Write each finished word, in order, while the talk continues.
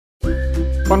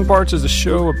Fun Parts is a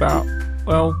show about,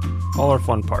 well, all our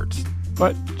fun parts.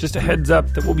 But just a heads up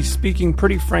that we'll be speaking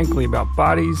pretty frankly about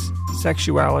bodies,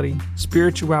 sexuality,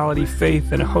 spirituality,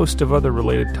 faith, and a host of other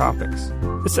related topics.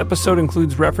 This episode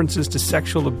includes references to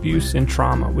sexual abuse and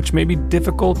trauma, which may be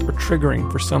difficult or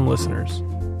triggering for some listeners.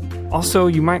 Also,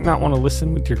 you might not want to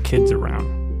listen with your kids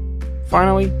around.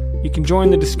 Finally, you can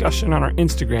join the discussion on our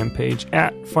Instagram page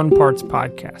at Fun Parts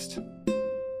Podcast.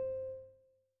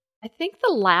 I think the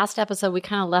last episode we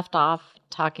kind of left off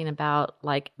talking about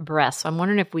like breasts. So I'm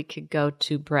wondering if we could go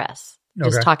to breasts.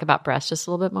 Just talk about breasts just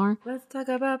a little bit more. Let's talk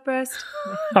about breasts.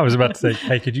 I was about to say,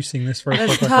 hey, could you sing this first?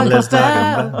 Let's talk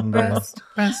about breast.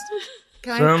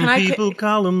 Some people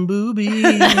call them boobies.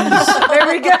 There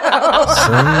we go.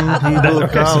 Some people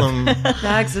call them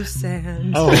bags of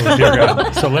sand. Oh, dear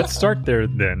God. So let's start there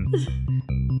then.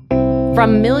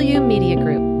 From Milieu Media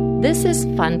Group, this is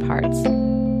Fun Parts.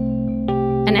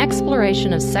 An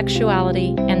exploration of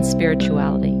sexuality and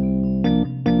spirituality.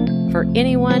 For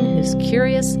anyone who's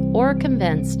curious or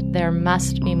convinced there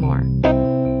must be more.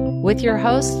 With your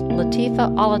hosts, Latifa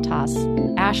Alatas,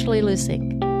 Ashley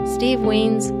Lusink, Steve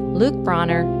Weens, Luke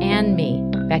Bronner, and me,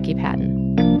 Becky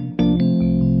Patton.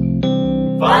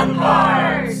 Fun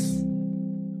Parts!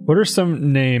 What are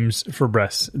some names for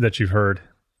breasts that you've heard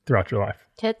throughout your life?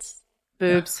 Tits.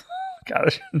 Boobs.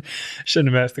 God, I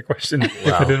shouldn't have asked the question if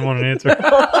I didn't want an answer.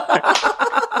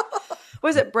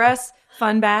 Was it breasts?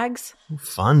 Fun bags?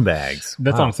 Fun bags.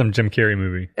 That's on some Jim Carrey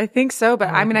movie. I think so, but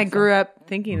I grew up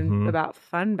thinking about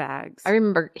fun bags. I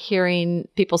remember hearing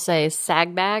people say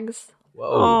sag bags. Whoa.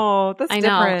 Oh, that's I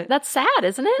different. know. That's sad,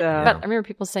 isn't it? Yeah. But I remember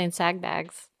people saying sag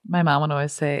bags. My mom would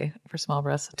always say, for small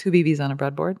breasts, 2 BBs on a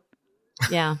breadboard.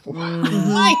 Yeah.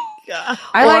 My God.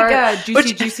 I like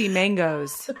juicy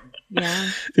mangoes. Yeah.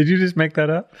 Did you just make that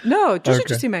up? No, Okay.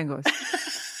 juicy mangoes.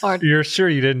 Or You're sure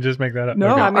you didn't just make that up?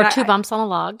 No, Okay. I mean, or 2 bumps on a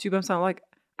log. 2 bumps on like.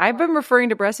 I've been referring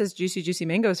to breasts as juicy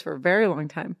mangoes for a very long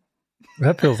time.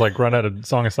 That feels like run out of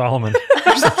Song of Solomon.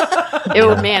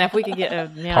 Oh, man, if we could get a...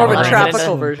 Or the a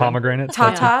tropical version. Pomegranates.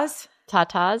 Tatas.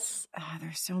 Tatas. Oh,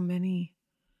 there's so many.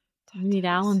 We need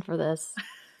Alan for this.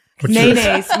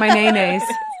 Nays. My nays.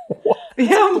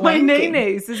 Yeah, my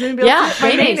nays. Does anybody else Yeah,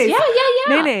 my nays.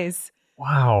 Yeah. Nays.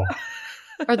 Wow.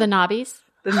 Or the knobbies.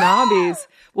 The knobbies.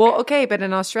 Well, okay, but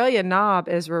in Australia, knob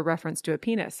is a reference to a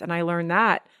penis. And I learned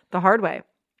that the hard way,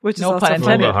 which is No also pun funny.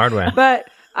 intended. The hard way. But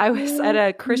I was at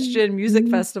a Christian music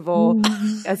festival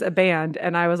as a band,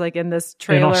 and I was like in this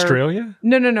trailer. In Australia?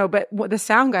 No. But the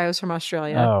sound guy was from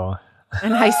Australia. Oh.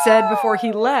 And I said before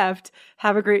he left,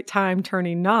 have a great time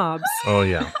turning knobs. Oh,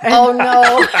 yeah. Oh,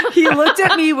 no. He looked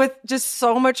at me with just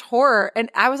so much horror. And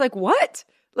I was like, what?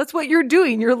 That's what you're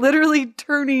doing. You're literally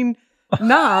turning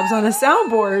knobs on a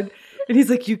soundboard. And he's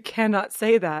like, you cannot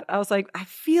say that. I was like, I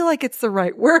feel like it's the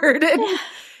right word.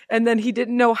 And then he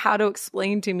didn't know how to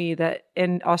explain to me that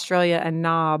in Australia, a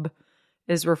knob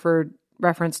is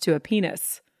reference to a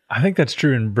penis. I think that's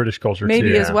true in British culture, Maybe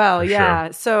too. as well. for Yeah.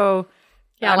 sure. So,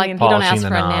 Yeah, I like mean, you don't polishing ask the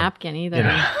for a knob. napkin either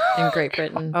in Great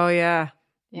Britain. oh, yeah.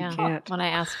 Yeah. can't. When I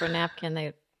ask for a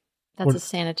napkin, that's a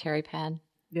sanitary pad.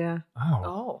 Yeah. Oh.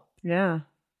 Oh. Yeah.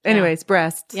 Anyways,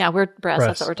 breasts. Yeah, we're breasts.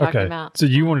 That's what we're talking Okay. about. So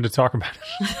you wanted to talk about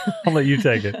it. I'll let you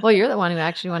take it. Well, you're the one who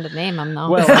actually wanted to name them, though.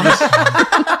 Well,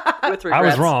 With I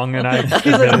was wrong, and I He's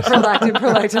like,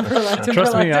 prolactin.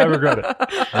 trust me, I regret it.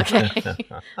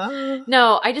 Okay.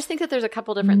 No, I just think that there's a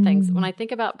couple different things. When I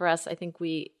think about breasts, I think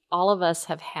all of us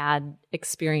have had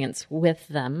experience with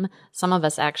them. Some of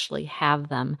us actually have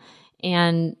them.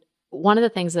 And one of the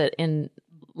things that in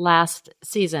last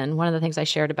season, one of the things I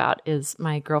shared about is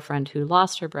my girlfriend who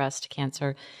lost her breast to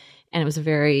cancer. And it was a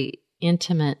very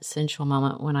intimate, sensual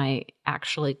moment when I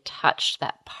actually touched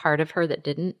that part of her that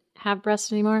didn't have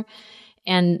breasts anymore.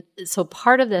 And so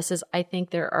part of this is I think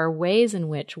there are ways in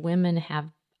which women have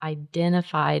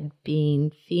identified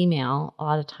being female a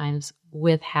lot of times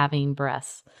with having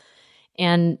breasts.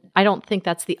 And I don't think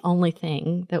that's the only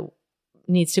thing that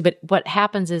needs to, but what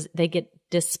happens is they get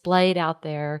displayed out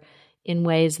there in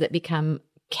ways that become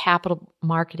capital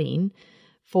marketing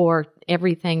for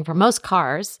everything from most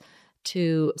cars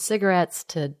to cigarettes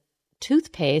to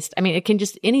toothpaste. I mean, it can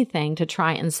just anything to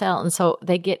try and sell. And so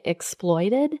they get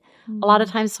exploited a lot of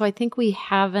times. So I think we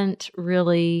haven't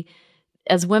really,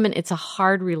 as women, it's a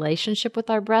hard relationship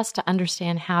with our breasts to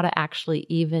understand how to actually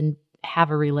even have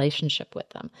a relationship with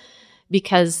them.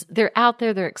 Because they're out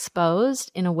there, they're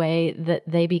exposed in a way that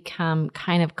they become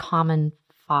kind of common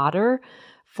fodder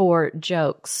for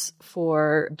jokes,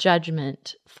 for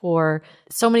judgment, for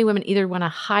so many women either want to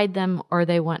hide them or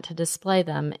they want to display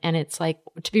them. And it's like,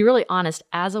 to be really honest,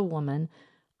 as a woman,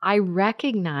 I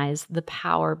recognize the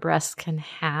power breasts can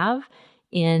have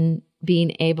in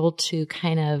being able to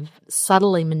kind of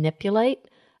subtly manipulate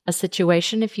a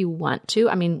situation if you want to.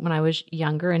 I mean, when I was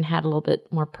younger and had a little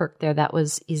bit more perk there, that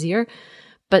was easier.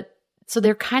 But so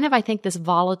they're kind of, I think, this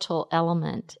volatile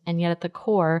element. And yet at the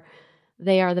core,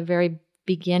 they are the very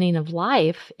beginning of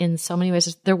life in so many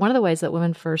ways. They're one of the ways that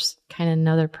women first kind of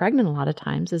know they're pregnant a lot of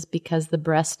times is because the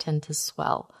breasts tend to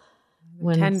swell.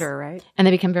 Tender, right? And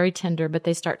they become very tender, but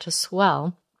they start to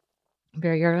swell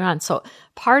very early on. So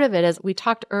part of it is we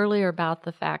talked earlier about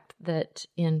the fact that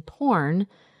in porn,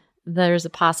 there's a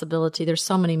possibility. There's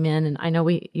so many men, and I know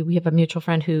we have a mutual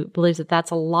friend who believes that that's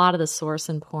a lot of the source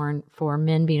in porn for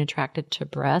men being attracted to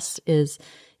breasts is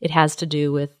it has to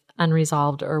do with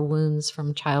unresolved or wounds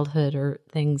from childhood or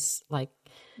things like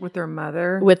with their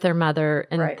mother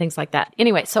and right. things like that.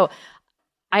 Anyway, so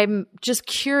I'm just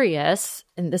curious,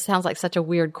 and this sounds like such a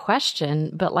weird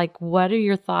question, but like, what are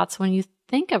your thoughts when you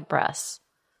think of breasts?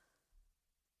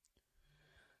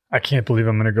 I can't believe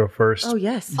I'm going to go first. Oh,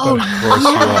 yes. But of course you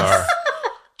are.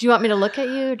 Do you want me to look at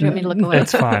you? Or do you want me to look away?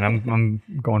 It's fine. I'm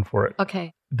going for it.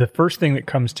 Okay. The first thing that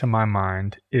comes to my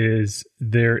mind is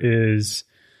there is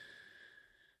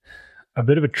a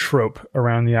bit of a trope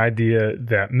around the idea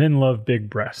that men love big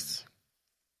breasts.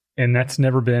 And that's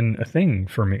never been a thing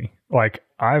for me. Like,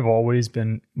 I've always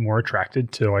been more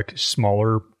attracted to like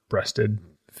smaller breasted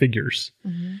figures.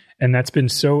 Mm-hmm. And that's been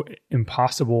so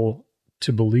impossible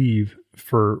to believe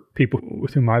for people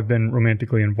with whom I've been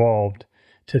romantically involved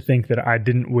to think that I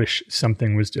didn't wish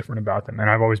something was different about them. And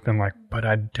I've always been like, but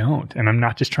I don't. And I'm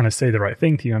not just trying to say the right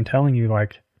thing to you. I'm telling you,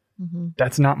 like,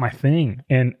 that's not my thing.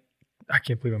 And I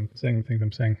can't believe I'm saying the things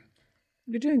I'm saying.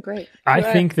 You're doing great. I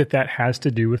think that has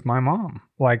to do with my mom.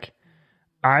 Like,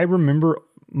 I remember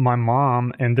my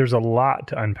mom, and there's a lot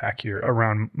to unpack here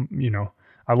around,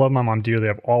 I love my mom dearly.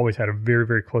 I've always had a very,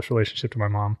 very close relationship to my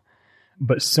mom.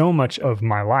 But so much of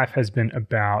my life has been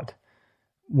about,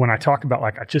 when I talk about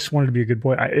like, I just wanted to be a good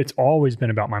boy, it's always been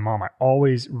about my mom. I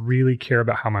always really care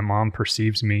about how my mom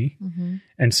perceives me. Mm-hmm.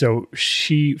 And so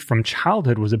she, from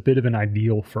childhood, was a bit of an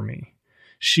ideal for me.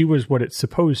 She was what it's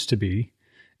supposed to be,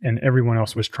 and everyone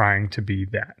else was trying to be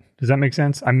that. Does that make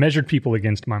sense? I measured people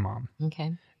against my mom.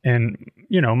 Okay. And,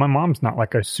 my mom's not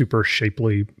like a super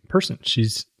shapely person.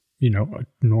 She's, a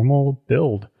normal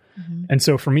build. Mm-hmm. And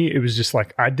so for me, it was just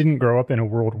like, I didn't grow up in a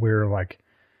world where like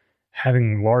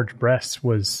having large breasts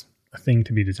was a thing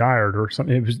to be desired or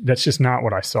something. That's just not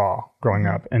what I saw growing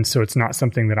up. And so it's not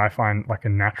something that I find like a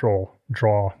natural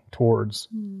draw towards.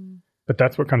 But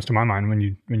that's what comes to my mind when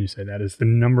you say that, is the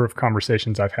number of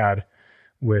conversations I've had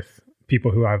with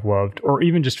people who I've loved, or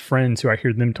even just friends who I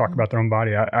hear them talk about their own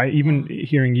body. I even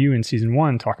hearing you in season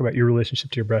 1 talk about your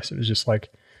relationship to your breasts, it was just like,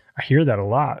 I hear that a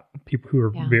lot. People who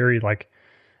are very like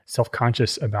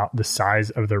self-conscious about the size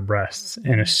of their breasts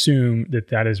and assume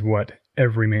that is what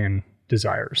every man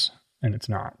desires, and it's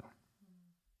not.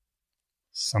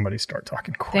 Somebody start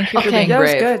talking quick. Thank you for being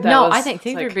brave. Good. I think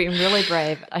you're being really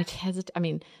brave.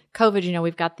 COVID,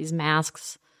 we've got these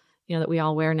masks, that we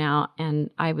all wear now. And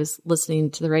I was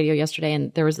listening to the radio yesterday,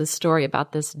 and there was this story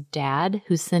about this dad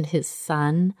who sent his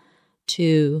son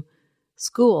to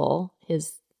school,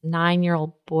 his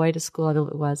 9-year-old boy to school, I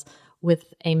believe it was, with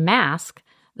a mask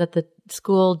that the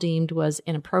school deemed was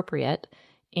inappropriate.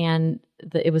 And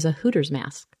it was a Hooters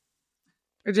mask.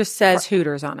 It just says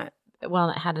Hooters on it.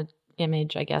 Well, it had an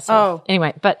image, I guess.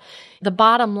 Anyway, but the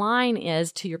bottom line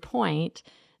is, to your point,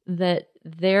 that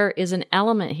there is an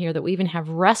element here that we even have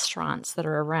restaurants that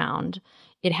are around.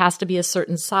 It has to be a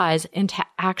certain size. And to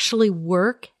actually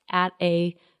work at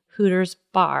a Hooters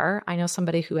bar, I know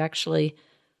somebody who actually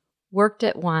worked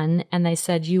at one, and they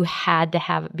said you had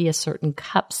to be a certain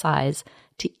cup size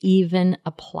to even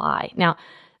apply. Now,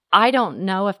 I don't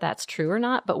know if that's true or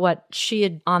not, but what she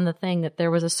had on the thing, that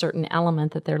there was a certain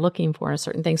element that they're looking for in a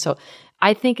certain thing. So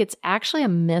I think it's actually a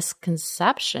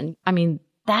misconception. I mean,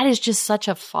 that is just such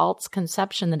a false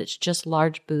conception that it's just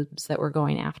large boobs that we're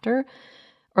going after,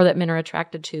 or that men are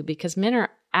attracted to, because men are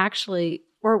actually,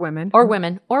 or women,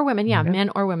 yeah,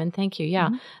 men or women. Thank you. Yeah.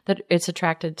 That it's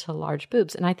attracted to large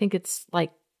boobs. And I think it's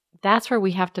like, that's where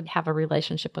we have to have a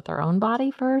relationship with our own body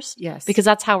first. Yes. Because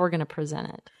that's how we're going to present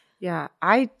it. Yeah.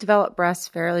 I developed breasts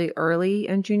fairly early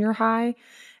in junior high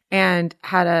and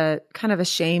had a kind of a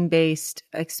shame-based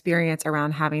experience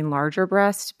around having larger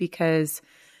breasts, because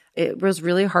it was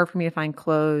really hard for me to find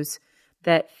clothes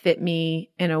that fit me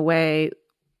in a way.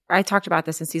 I talked about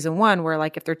this in season 1, where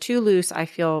like if they're too loose, I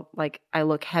feel like I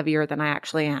look heavier than I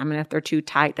actually am. And if they're too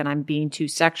tight, then I'm being too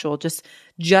sexual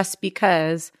just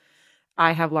because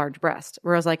I have large breasts.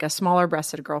 Whereas like a smaller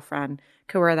breasted girlfriend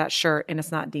could wear that shirt and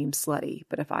it's not deemed slutty.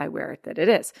 But if I wear it, that it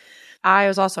is. I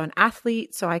was also an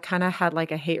athlete. So I kind of had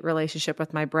like a hate relationship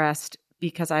with my breast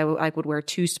because I would wear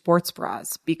 2 sports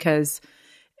bras because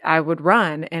I would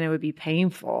run and it would be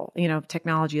painful. You know,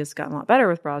 technology has gotten a lot better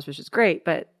with bras, which is great.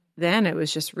 But then it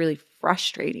was just really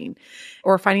frustrating.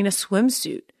 Or finding a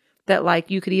swimsuit that like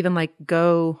you could even like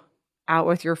go out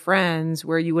with your friends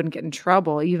where you wouldn't get in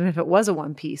trouble, even if it was a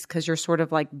one piece, because you're sort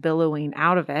of like billowing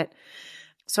out of it.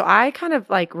 So I kind of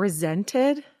like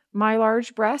resented my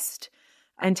large breast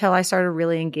until I started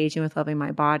really engaging with loving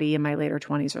my body in my later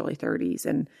 20s, early 30s.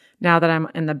 And now that I'm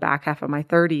in the back half of my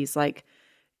 30s, like,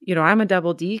 you know, I'm a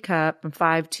double D cup, I'm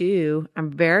 5'2",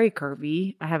 I'm very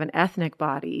curvy, I have an ethnic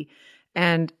body,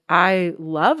 and I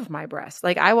love my breasts.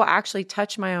 Like I will actually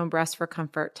touch my own breast for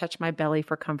comfort, touch my belly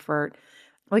for comfort,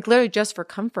 like literally just for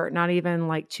comfort, not even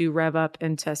like to rev up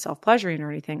into self-pleasuring or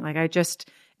anything. Like I just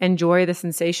enjoy the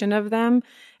sensation of them.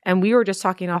 And we were just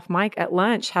talking off mic at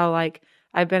lunch how like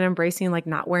I've been embracing like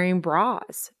not wearing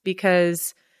bras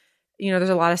because, you know, there's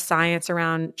a lot of science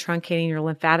around truncating your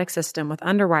lymphatic system with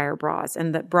underwire bras,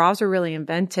 and that bras are really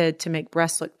invented to make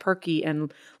breasts look perky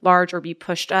and large or be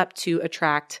pushed up to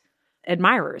attract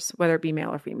admirers, whether it be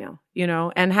male or female, you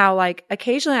know, and how like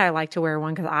occasionally I like to wear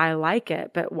one because I like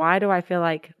it, but why do I feel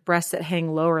like breasts that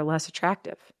hang low are less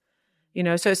attractive? You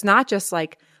know, so it's not just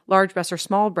like large breasts or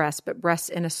small breasts, but breasts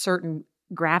in a certain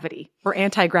gravity or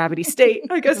anti-gravity state,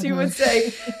 I guess you would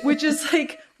say, which is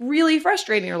like really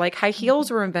frustrating. Or like high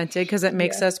heels were invented because it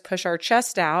makes us push our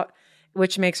chest out,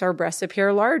 which makes our breasts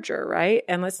appear larger, right?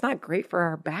 And it's not great for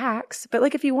our backs. But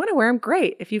like if you want to wear them,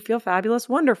 great. If you feel fabulous,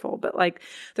 wonderful. But like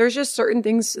there's just certain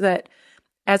things that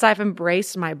as I've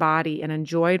embraced my body and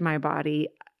enjoyed my body,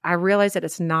 I realize that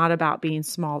it's not about being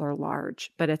small or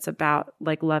large, but it's about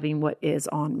like loving what is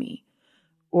on me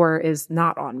or is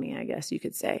not on me, I guess you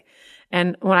could say.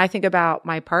 And when I think about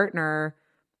my partner,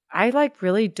 I like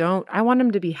really don't, I want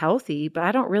him to be healthy, but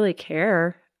I don't really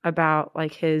care about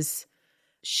like his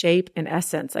shape and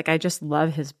essence. Like I just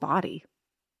love his body,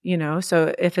 you know?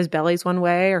 So if his belly's one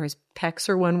way or his pecs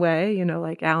are one way, you know,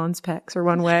 like Alan's pecs are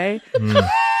one way.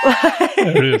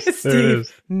 There it is. There it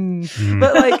is.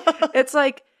 But like, it's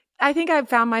like, I think I've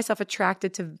found myself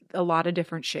attracted to a lot of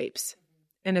different shapes,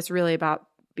 and it's really about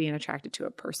being attracted to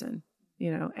a person,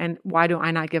 you know, and why do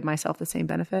I not give myself the same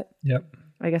benefit? Yep.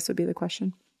 I guess would be the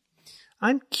question.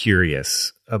 I'm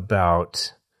curious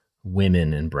about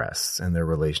women and breasts and their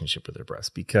relationship with their breasts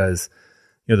because,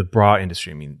 you know, the bra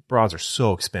industry, I mean, bras are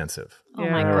so expensive. Oh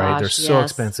my right? gosh, They're so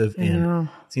yes. expensive. And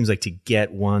it seems like to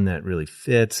get one that really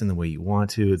fits in the way you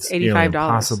want to, it's nearly $85.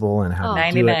 impossible. And how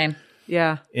to do it. $99.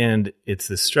 Yeah. And it's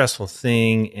this stressful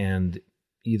thing. And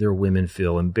either women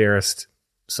feel embarrassed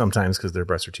sometimes because their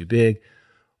breasts are too big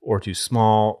or too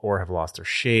small or have lost their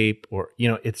shape, or, you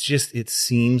know, it's just, it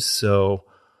seems so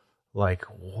like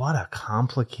what a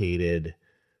complicated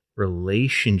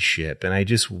relationship. And I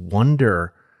just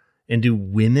wonder, and do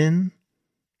women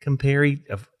compare?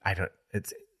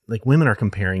 It's like women are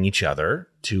comparing each other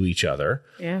to each other.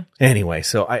 Yeah. Anyway,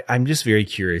 so I'm just very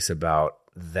curious about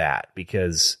that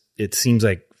because it seems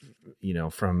like, you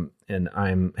know, and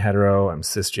I'm hetero, I'm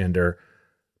cisgender.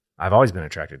 I've always been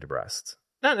attracted to breasts.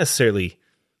 Not necessarily,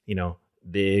 you know,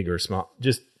 big or small,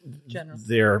 just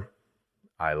General.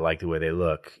 I like the way they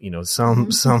look. You know, some.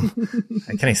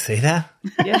 Can I say that?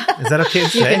 Yeah. Is that okay to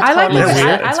say? I like Is that it.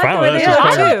 weird? I It's like fine the way with they us. look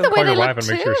Just I like too. the way call they your wife look and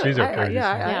make sure too. she's okay.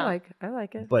 Yeah. I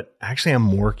like it. But actually, I'm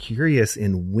more curious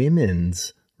in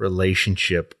women's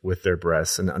relationship with their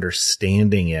breasts and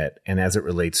understanding it, and as it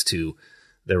relates to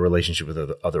their relationship with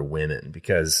other women,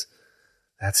 because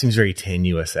that seems very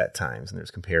tenuous at times, and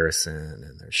there's comparison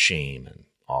and there's shame and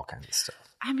all kinds of stuff.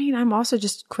 I mean, I'm also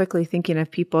just quickly thinking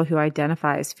of people who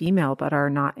identify as female but are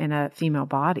not in a female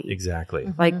body.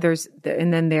 Exactly. Like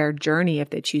and then their journey,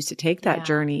 if they choose to take that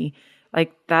journey,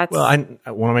 like that's. Well,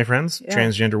 one of my friends,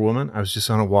 transgender woman, I was just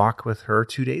on a walk with her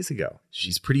 2 days ago.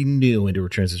 She's pretty new into her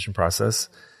transition process.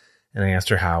 And I asked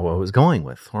her how it was going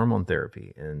with hormone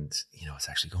therapy. And, you know, it's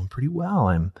actually going pretty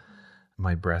well.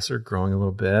 My breasts are growing a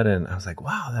little bit. And I was like,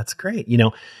 wow, that's great. You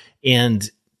know, and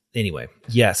anyway,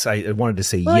 yes, I wanted to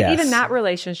say yes. Like even that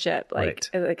relationship, like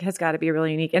has got to be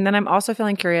really unique. And then I'm also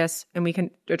feeling curious, and we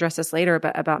can address this later,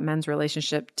 but about men's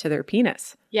relationship to their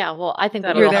penis. Yeah, well, I think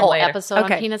we'll That'll do a be whole later. episode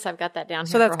Okay. on penis. I've got that down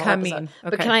here. So that's for a whole coming.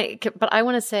 episode. Okay. But I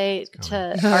want to say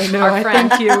to No, our friend,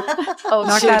 thank you. oh,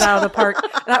 Knock shoot. that out of the park.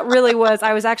 That really was.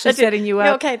 I was actually setting you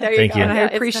up. Okay, there you Thank go. you. And Yeah, I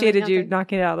it's appreciated coming you up.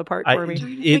 knocking it out of the park for me.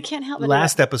 We can't help but do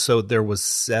Last episode, there was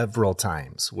several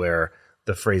times where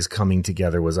the phrase coming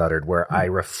together was uttered, where I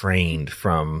refrained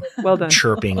from Well done.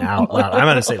 chirping out loud. I'm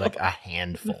going to say like a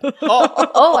handful.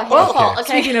 Oh, a handful.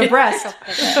 Okay. Speaking of breast.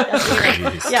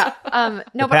 Jeez. Yeah.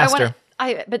 No, The but pastor.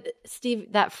 but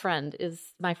Steve, that friend is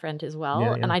my friend as well. Yeah,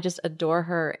 yeah. And I just adore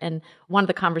her. And one of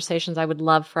the conversations I would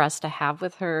love for us to have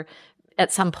with her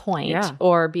at some point Yeah.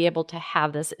 or be able to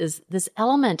have this is this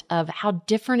element of how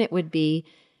different it would be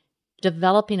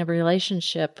developing a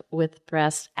relationship with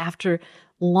breast after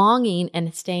longing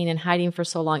and staying and hiding for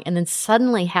so long and then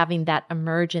suddenly having that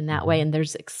emerge in that way and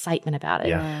there's excitement about it.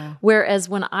 Yeah. Whereas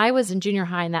when I was in junior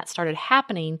high and that started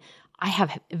happening, I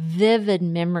have vivid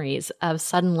memories of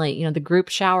suddenly, the group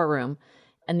shower room.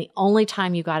 And the only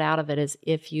time you got out of it is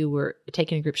if you were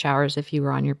taking a group showers, if you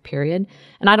were on your period.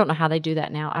 And I don't know how they do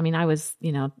that now. I mean, I was,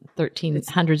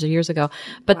 1300s of years ago.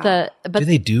 But Do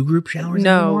they do group showers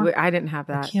No, anymore? I didn't have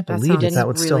that. I can't That believe sounds that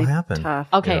would still really happen. Tough.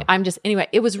 okay, Yeah.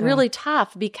 It was really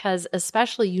tough because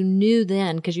especially you knew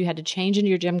then, because you had to change into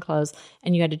your gym clothes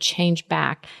and you had to change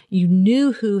back. You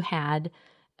knew who had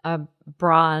a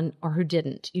bra on or who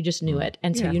didn't. You just knew it.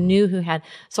 And so you knew who had.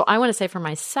 So I want to say for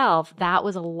myself, that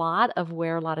was a lot of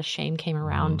where a lot of shame came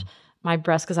around my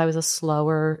breast because I was a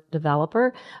slower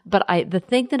developer. But the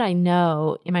thing that I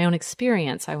know in my own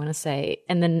experience, I want to say,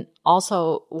 and then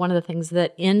also one of the things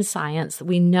that in science,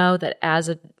 we know that as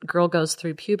a girl goes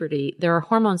through puberty, there are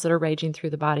hormones that are raging through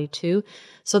the body too.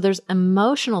 So there's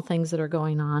emotional things that are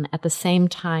going on at the same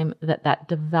time that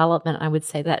development, I would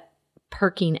say that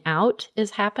perking out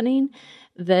is happening,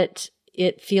 that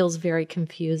it feels very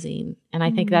confusing. And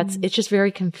I think it's just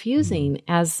very confusing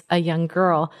as a young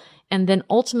girl. And then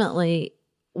ultimately,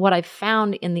 what I've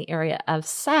found in the area of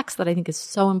sex that I think is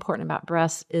so important about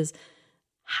breasts is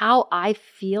how I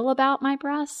feel about my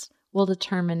breasts will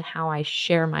determine how I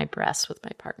share my breasts with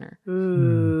my partner.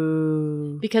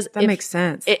 Ooh. Because That makes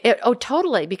sense.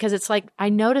 Totally. Because it's like I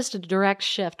noticed a direct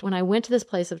shift when I went to this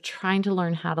place of trying to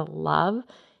learn how to love.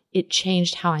 It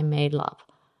changed how I made love.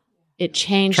 It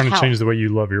changed Trying to change the way you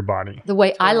love your body. the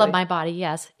way I love my body.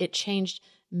 Yes. It changed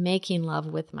making love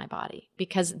with my body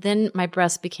because then my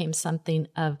breast became something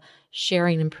of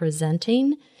sharing and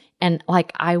presenting. And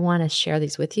like, I want to share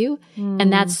these with you.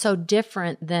 And that's so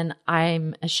different than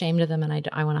I'm ashamed of them and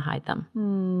I want to hide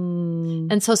them.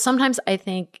 And so sometimes I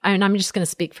think, and I'm just going to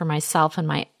speak for myself and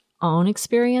my own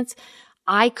experience.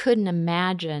 I couldn't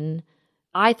imagine,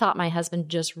 I thought my husband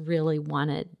just really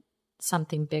wanted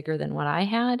something bigger than what I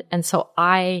had. And so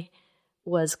I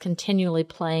was continually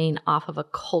playing off of a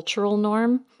cultural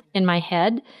norm in my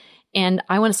head. And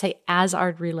I want to say, as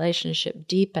our relationship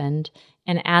deepened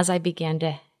and as I began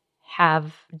to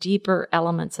have deeper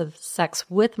elements of sex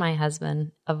with my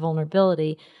husband, of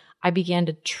vulnerability, I began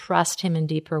to trust him in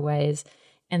deeper ways.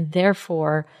 And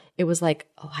therefore, it was like,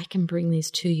 oh, I can bring these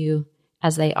to you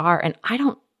as they are. And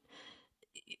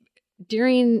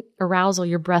during arousal,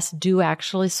 your breasts do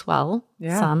actually swell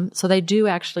some. So they do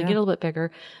actually get a little bit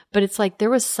bigger. But it's like there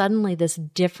was suddenly this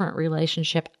different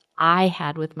relationship I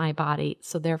had with my body.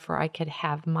 So therefore, I could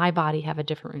have my body have a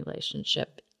different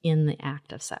relationship in the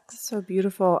act of sex. So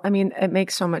beautiful. I mean, it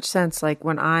makes so much sense. Like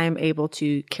when I'm able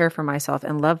to care for myself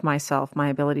and love myself, my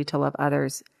ability to love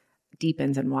others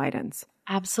deepens and widens.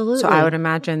 Absolutely. So I would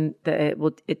imagine that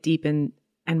it deepened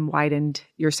and widened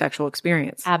your sexual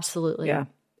experience. Absolutely. Yeah.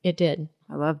 It did.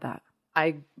 I love that.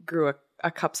 I grew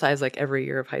a cup size like every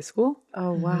year of high school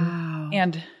Oh, wow.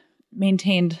 and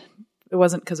maintained, it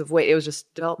wasn't because of weight, it was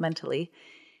just developmentally.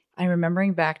 I'm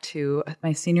remembering back to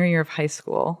my senior year of high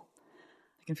school.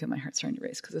 I can feel my heart starting to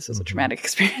race because this was a traumatic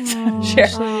experience.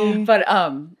 Share. But I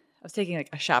was taking like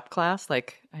a shop class,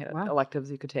 like I had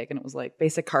electives you could take, and it was like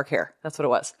basic car care. That's what it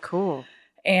was. Cool.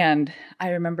 And I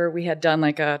remember we had done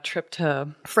like a trip to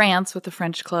France with the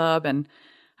French club, and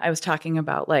I was talking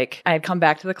about like I had come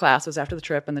back to the class, it was after the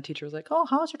trip, and the teacher was like, "Oh,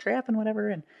 how was your trip?" and whatever.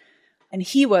 And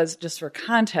he was, just for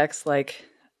context, like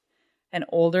an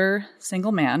older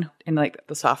single man and like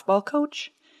the softball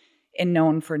coach, and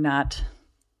known for not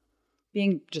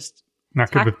being just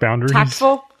Not good with boundaries.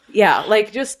 Tactful. yeah,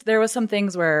 like just there was some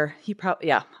things where he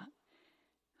probably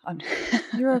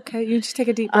You're okay. You just take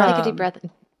a deep breath. Take a deep breath.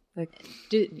 Like,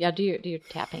 Do your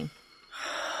tapping.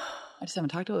 I just haven't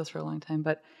talked about this for a long time,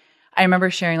 but I remember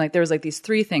sharing like there was like these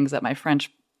three things that my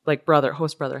French like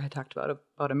host brother had talked about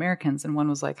Americans, and one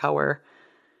was like how we're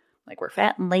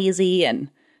fat and lazy, and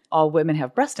all women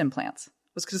have breast implants. It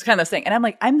was just kind of this thing,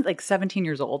 and I'm like 17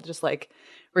 years old, just like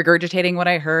regurgitating what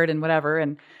I heard and whatever,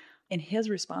 and his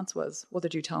response was, "Well,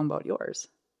 did you tell him about yours?"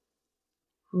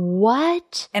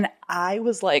 What? And I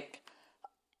was like,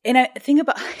 and I think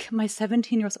about my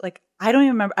 17-year-old, like I don't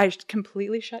even remember. I just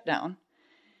completely shut down.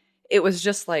 It was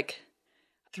just like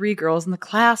 3 girls in the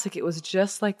class. Like it was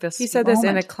just like this. He said this in a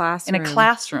moment. classroom. In a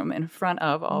classroom in front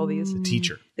of all these. The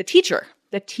teacher.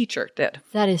 The teacher did.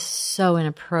 That is so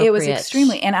inappropriate. It was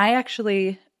extremely. And I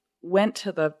actually went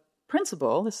to the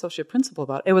principal, the associate principal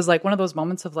about it. It was like one of those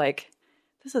moments of like,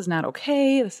 this is not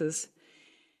okay.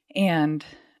 And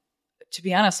to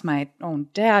be honest, my own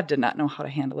dad did not know how to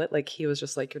handle it. Like he was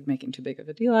just like, you're making too big of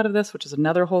a deal out of this, which is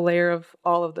another whole layer of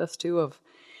all of this too.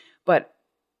 But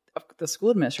the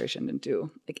school administration didn't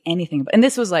do like anything. And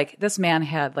this was like, this man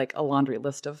had like a laundry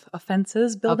list of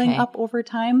offenses building up over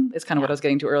time. It's kind of what I was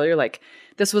getting to earlier. Like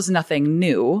this was nothing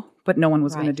new, but no one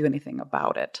was going to do anything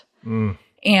about it.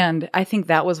 And I think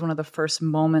that was one of the first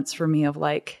moments for me of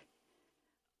like,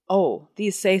 oh,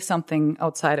 these say something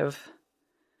outside of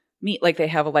me, like they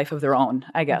have a life of their own,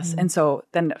 I guess. And so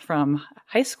then from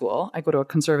high school, I go to a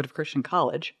conservative Christian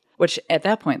college, which at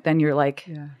that point, then you're like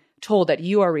told that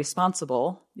you are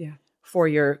responsible for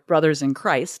your brothers in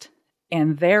Christ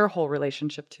and their whole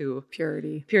relationship to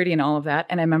purity and all of that.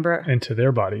 And I remember, And to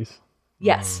their bodies.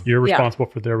 yes, You're responsible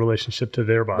for their relationship to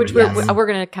their bodies. Which we're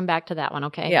going to come back to that one,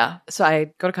 okay? yeah. So I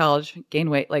go to college, gain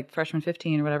weight, like freshman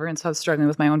 15 or whatever. And so I was struggling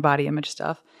with my own body image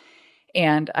stuff.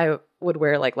 And I would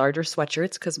wear like larger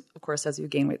sweatshirts because, of course, as you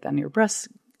gain weight, then your breasts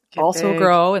also big.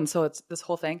 grow. And so it's this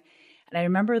whole thing. And I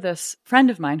remember this friend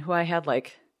of mine who I had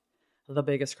like the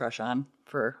biggest crush on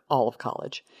for all of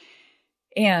college.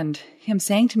 And him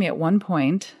saying to me at one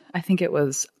point, I think it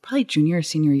was probably junior or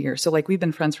senior year. So like we've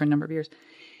been friends for a number of years.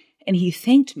 And he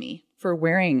thanked me for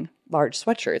wearing large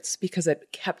sweatshirts because it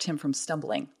kept him from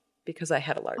stumbling because I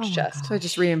had a large chest. So it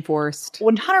just reinforced.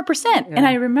 100%. And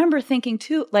I remember thinking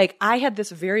too, like I had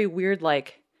this very weird,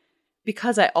 like,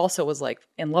 because I also was like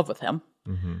in love with him,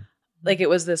 like it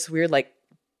was this weird, like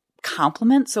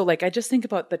compliment. So like, I just think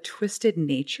about the twisted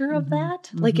nature of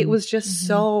that. Like it was just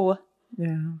so,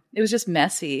 it was just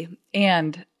messy.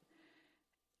 And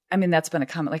I mean, that's been a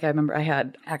comment. Like I remember I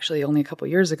had actually only a couple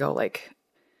years ago, like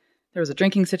there was a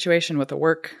drinking situation with a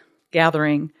work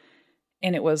gathering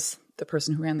and it was the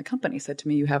person who ran the company said to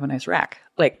me, you have a nice rack.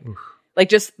 Like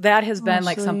just that has been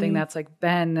like something that's like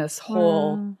been this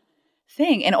whole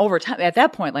thing. And over time, at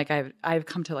that point, like I've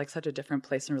come to like such a different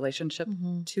place in relationship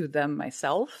to them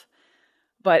myself.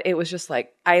 But it was just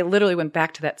like, I literally went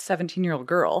back to that 17-year-old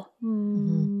girl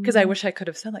because I wish I could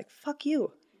have said like, fuck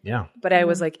you. Yeah. But I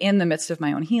was like in the midst of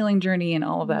my own healing journey and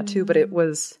all of that too. But it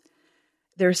was,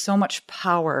 there's so much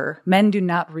power. Men do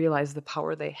not realize the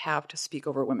power they have to speak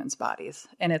over women's bodies.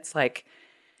 And it's like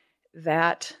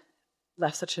that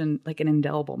left such an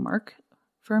indelible mark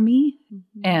for me.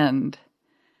 And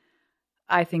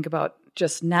I think about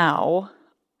just now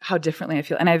how differently I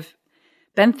feel. And I've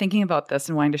been thinking about this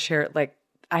and wanting to share it. Like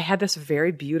I had this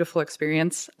very beautiful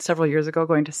experience several years ago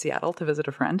going to Seattle to visit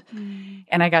a friend.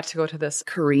 And I got to go to this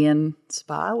Korean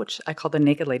spa, which I call the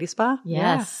Naked Lady Spa.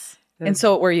 Yes. And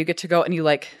so where you get to go and you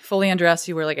like fully undress,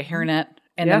 you wear like a hairnet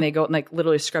and then they go and like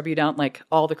literally scrub you down like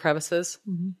all the crevices.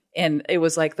 And it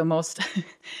was like the most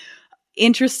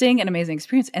interesting and amazing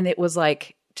experience. And it was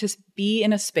like to be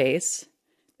in a space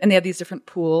and they have these different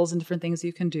pools and different things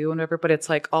you can do and whatever, but it's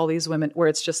like all these women where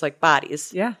it's just like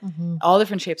bodies, all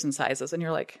different shapes and sizes. And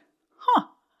you're like,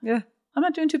 I'm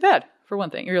not doing too bad for one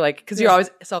thing. You're like, cause you're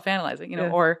always self-analyzing, you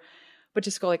know, but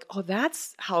just go like, oh,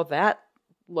 that's how that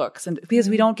looks. And because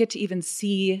we don't get to even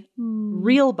see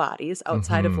real bodies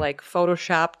outside of like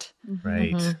photoshopped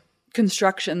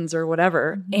constructions or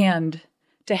whatever. And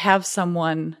to have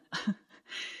someone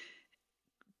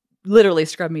literally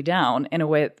scrub me down in a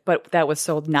way, but that was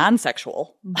so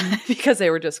non-sexual because they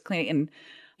were just cleaning and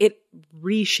it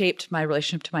reshaped my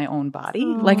relationship to my own body.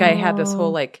 Like I had this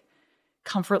whole like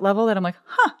comfort level that I'm like,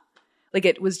 like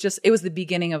it was the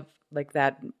beginning of like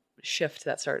that shift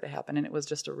that started to happen. And it was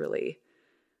just a really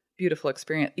beautiful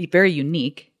experience, very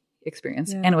unique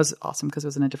experience. And it was awesome because it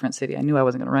was in a different city. I knew I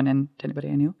wasn't going to run into anybody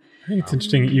I knew. I think it's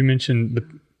interesting you mentioned the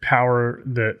power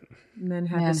that Men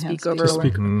have to speak over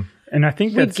women. And I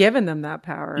think we've given them that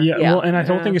power. Yeah. Well, and I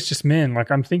don't think it's just men. Like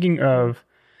I'm thinking of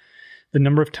the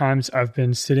number of times I've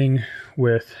been sitting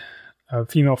with a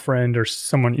female friend or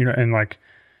someone, you know, and like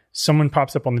someone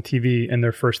pops up on the TV and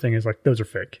their first thing is like, those are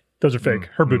fake. Those are fake.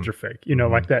 Her boobs are fake. You know,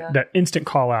 like that instant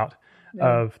call out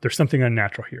of there's something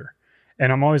unnatural here.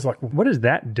 And I'm always like, what is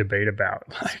that debate about?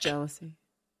 Like, it's jealousy.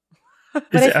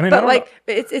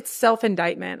 It's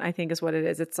self-indictment, I think is what it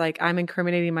is. It's like I'm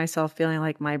incriminating myself, feeling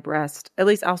like my breast, at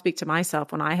least I'll speak to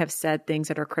myself when I have said things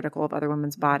that are critical of other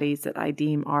women's bodies that I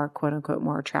deem are quote unquote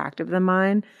more attractive than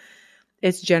mine.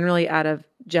 It's generally out of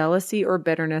jealousy or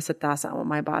bitterness that that's not what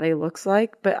my body looks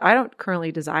like. But I don't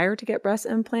currently desire to get breast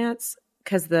implants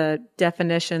because the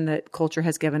definition that culture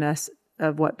has given us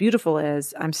of what beautiful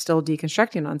is, I'm still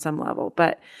deconstructing on some level.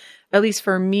 But at least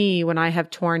for me, when I have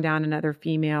torn down another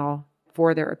female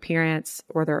for their appearance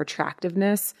or their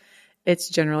attractiveness, it's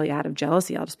generally out of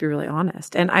jealousy. I'll just be really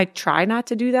honest. And I try not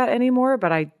to do that anymore,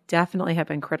 but I definitely have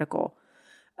been critical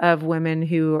of women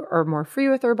who are more free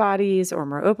with their bodies or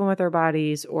more open with their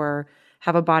bodies or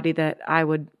have a body that I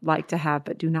would like to have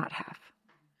but do not have.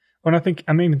 When I think,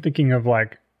 I'm even thinking of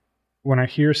like, when I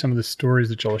hear some of the stories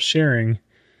that y'all are sharing,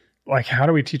 like how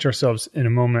do we teach ourselves in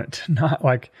a moment to not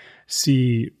like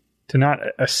to not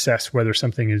assess whether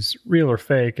something is real or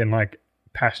fake and like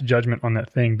pass judgment on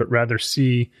that thing, but rather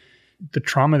see the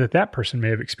trauma that person may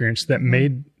have experienced that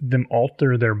made them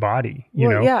alter their body, you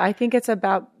know? Yeah, I think it's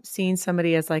about seeing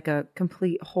somebody as like a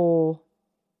complete whole,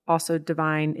 also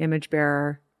divine image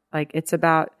bearer. Like it's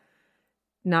about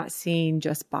not seeing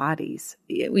just bodies.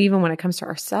 Even when it comes to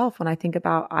ourselves, when I think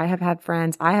about, I have had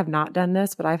friends, I have not done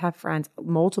this, but I've had friends,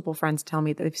 multiple friends tell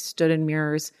me that they've stood in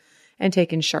mirrors and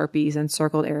taken Sharpies and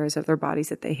circled areas of their bodies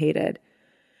that they hated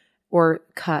or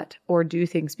cut or do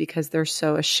things because they're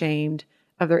so ashamed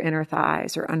of their inner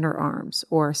thighs or underarms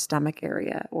or stomach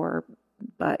area or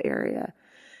butt area.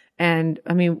 And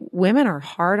I mean, women are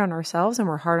hard on ourselves and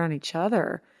we're hard on each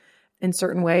other in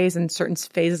certain ways, in certain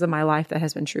phases of my life. That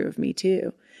has been true of me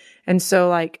too. And so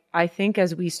like, I think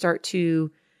as we start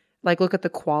to like look at the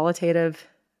qualitative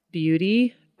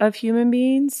beauty of human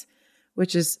beings,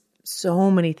 which is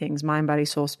so many things, mind, body,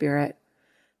 soul, spirit,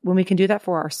 when we can do that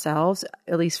for ourselves,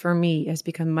 at least for me, it's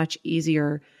become much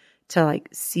easier to like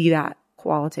see that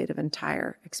qualitative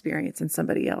entire experience in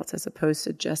somebody else, as opposed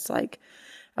to just like,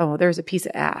 oh, there's a piece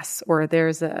of ass or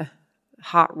there's a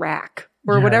hot rack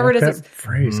or whatever it is. That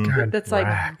phrase, God, that's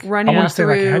rack. like running I want to say,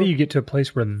 through. like, how do you get to a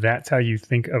place where that's how you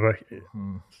think of a,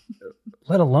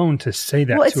 let alone to say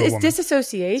that Well, to a woman? it's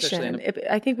disassociation.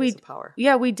 I think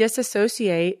we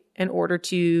disassociate in order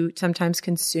to sometimes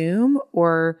consume,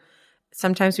 or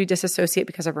sometimes we disassociate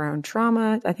because of our own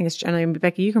trauma. I think it's generally,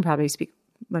 Becky, you can probably speak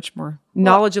much more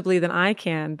knowledgeably than I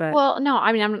can, but no,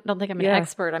 I mean, I don't think I'm an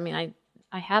expert. I mean,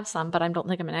 I have some, but I don't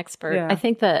think I'm an expert. Yeah. I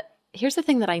think that here's the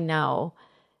thing that I know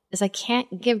is I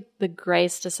can't give the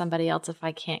grace to somebody else if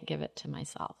I can't give it to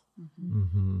myself.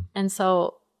 Mm-hmm. And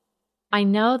so I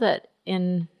know that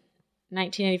in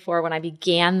 1984, when I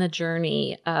began the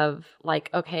journey of like,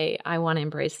 okay, I want to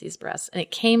embrace these breasts, and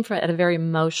it came from at a very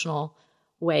emotional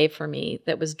way for me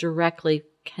that was directly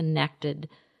connected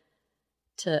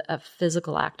to a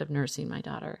physical act of nursing my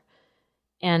daughter.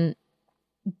 And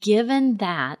given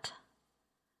that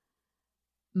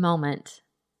moment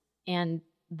and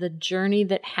the journey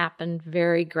that happened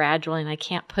very gradually, and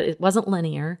it wasn't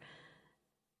linear,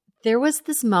 there was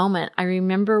this moment, I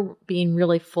remember being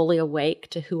really fully awake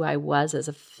to who I was as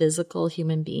a physical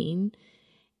human being,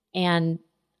 and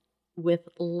with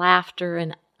laughter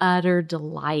and utter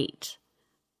delighting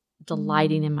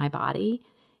in my body.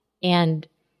 And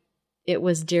it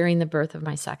was during the birth of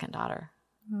my second daughter.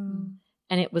 And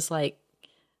it was like,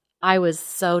 I was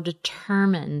so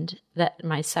determined that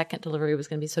my second delivery was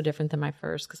going to be so different than my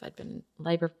first, because I'd been in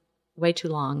labor way too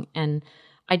long. And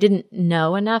I didn't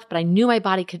know enough, but I knew my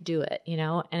body could do it, you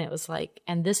know? And it was like,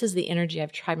 and this is the energy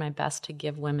I've tried my best to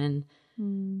give women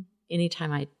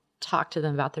anytime I talk to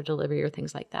them about their delivery or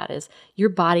things like that, is your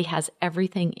body has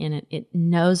everything in it. It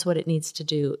knows what it needs to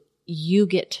do. You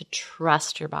get to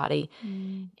trust your body.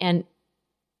 And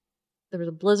there was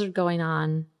a blizzard going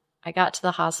on. I got to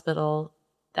the hospital.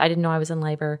 I didn't know I was in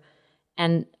labor.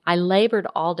 And I labored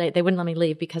all day. They wouldn't let me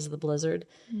leave because of the blizzard.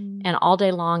 And all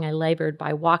day long, I labored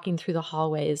by walking through the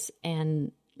hallways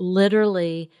and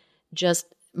literally just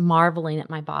marveling at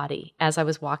my body as I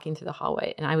was walking through the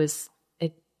hallway. And it's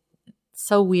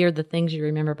so weird, the things you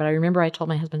remember. But I remember I told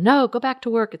my husband, no, go back to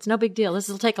work. It's no big deal. This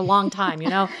will take a long time, you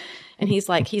know? And he's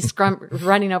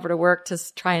running over to work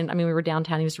to try and, we were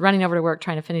downtown. He was running over to work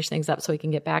trying to finish things up so he can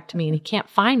get back to me. And he can't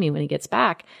find me when he gets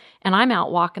back. And I'm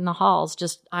out walking the halls,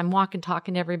 I'm walking,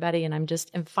 talking to everybody.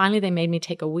 And finally they made me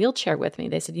take a wheelchair with me.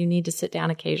 They said, you need to sit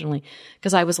down occasionally.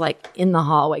 Because I was like in the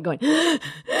hallway going, wow.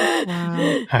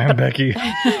 Hi, I'm Becky.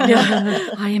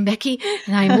 I am Becky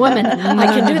and I am a woman. I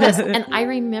can do this. And I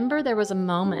remember there was a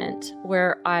moment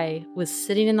where I was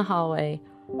sitting in the hallway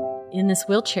in this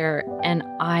wheelchair and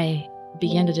I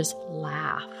began to just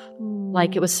laugh.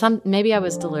 Like it was maybe I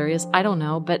was delirious. I don't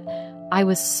know, but I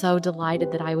was so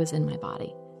delighted that I was in my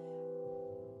body.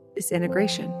 It's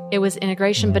integration. It was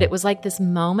integration, but it was like this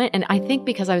moment. And I think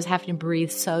because I was having to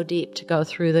breathe so deep to go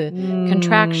through the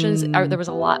contractions, there was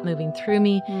a lot moving through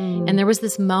me. And there was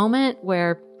this moment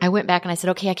where I went back and I said,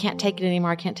 okay, I can't take it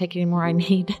anymore. I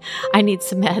need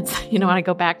some meds. You know, and I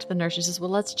go back to the nurse. She says, well,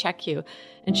 let's check you.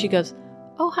 And she goes,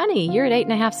 oh, honey, you're at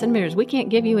 8.5 centimeters. We can't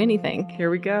give you anything. Here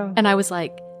we go. And I was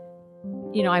like,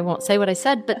 I won't say what I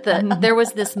said, but there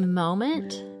was this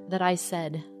moment that I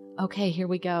said, okay, here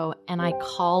we go. And I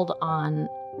called on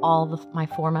all my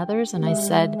foremothers and I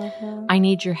said, I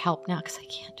need your help now because I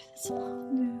can't do this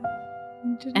alone.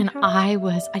 And I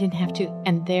didn't have to.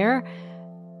 And there,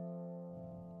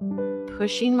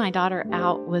 pushing my daughter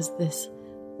out was this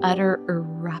utter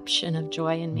eruption of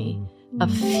joy in me,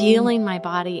 of feeling my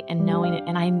body and knowing it.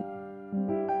 And I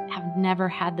have never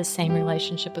had the same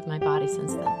relationship with my body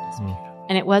since then.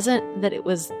 And it wasn't that it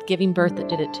was giving birth that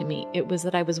did it to me. It was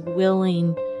that I was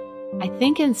willing. I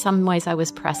think in some ways I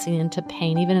was pressing into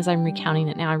pain. Even as I'm recounting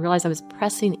it now, I realize I was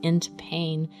pressing into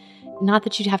pain. Not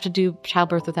that you'd have to do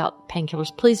childbirth without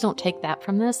painkillers. Please don't take that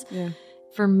from this. Yeah.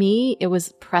 For me, it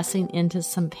was pressing into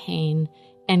some pain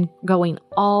and going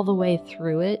all the way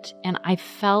through it. And I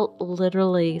felt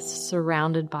literally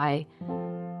surrounded by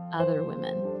other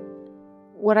women.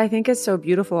 What I think is so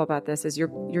beautiful about this is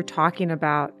you're talking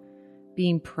about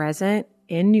being present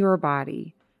in your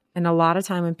body. And a lot of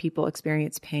time when people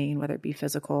experience pain, whether it be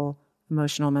physical,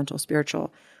 emotional, mental,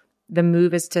 spiritual, the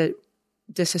move is to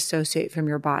disassociate from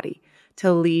your body,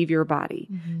 to leave your body,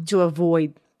 to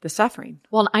avoid the suffering.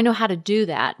 Well, I know how to do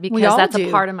that because that's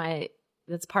part of my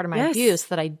abuse,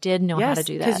 that I did know how to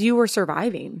do that. Because you were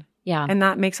surviving. Yeah. And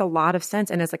that makes a lot of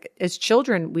sense. And as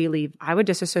children, I would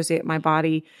disassociate my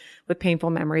body with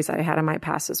painful memories that I had in my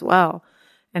past as well.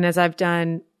 And as I've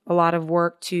done a lot of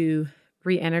work to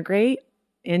reintegrate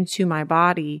into my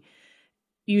body,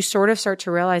 you sort of start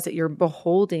to realize that you're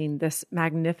beholding this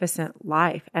magnificent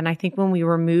life. And I think when we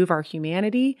remove our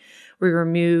humanity, we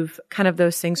remove kind of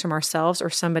those things from ourselves or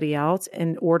somebody else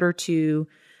in order to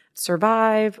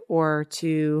survive or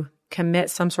to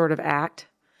commit some sort of act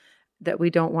that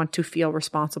we don't want to feel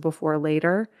responsible for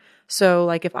later. So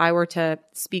like if I were to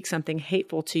speak something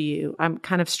hateful to you, I'm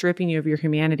kind of stripping you of your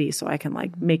humanity so I can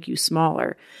make you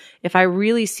smaller. If I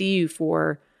really see you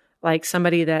for like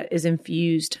somebody that is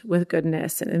infused with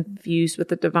goodness and infused with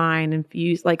the divine,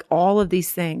 infused like all of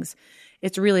these things,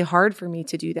 it's really hard for me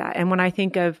to do that. And when I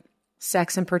think of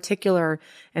sex in particular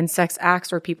and sex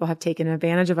acts where people have taken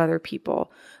advantage of other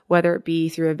people, whether it be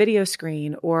through a video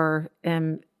screen or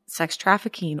sex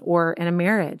trafficking or in a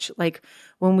marriage, like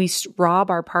when we rob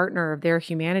our partner of their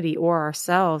humanity or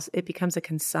ourselves, it becomes a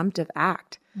consumptive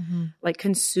act, like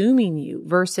consuming you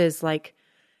versus like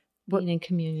being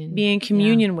in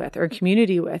communion with or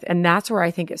community with. And that's where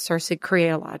I think it starts to create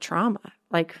a lot of trauma,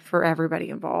 like for everybody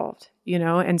involved,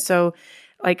 And so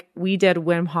like we did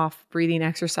Wim Hof breathing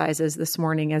exercises this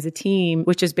morning as a team,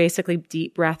 which is basically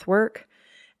deep breath work.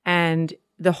 And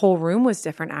the whole room was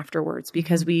different afterwards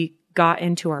because we got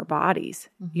into our bodies,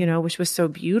 which was so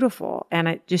beautiful. And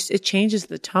it changes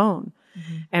the tone.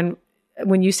 And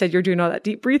when you said you're doing all that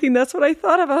deep breathing, that's what I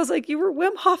thought of. I was like, you were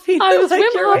Wim Hofing. I was like,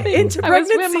 Wim Hofing into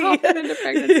pregnancy. I was Wim Hofing into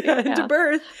pregnancy. Into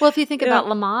birth. Well, if you think about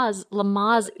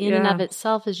Lamaze in and of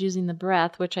itself is using the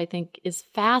breath, which I think is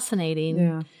fascinating.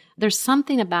 Yeah. There's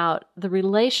something about the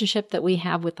relationship that we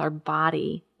have with our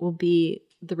body will be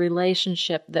the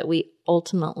relationship that we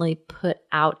ultimately put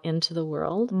out into the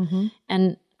world.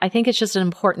 And I think it's just an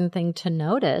important thing to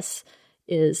notice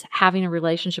is having a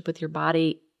relationship with your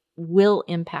body will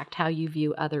impact how you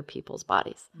view other people's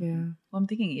bodies. Yeah. Well, I'm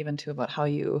thinking even too about how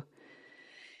you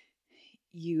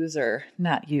use or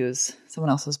not use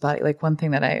someone else's body. Like one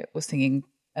thing that I was thinking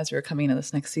as we were coming into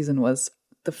this next season was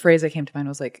the phrase that came to mind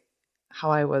was like how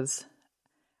I was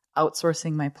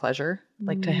outsourcing my pleasure,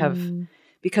 like to have,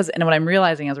 because, and what I'm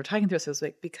realizing as we're talking through this is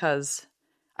like, because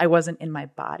I wasn't in my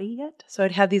body yet. So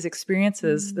I'd had these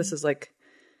experiences. This is like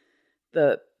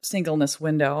the singleness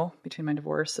window between my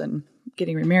divorce and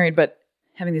getting remarried, but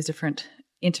having these different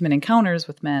intimate encounters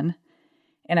with men.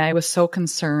 And I was so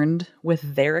concerned with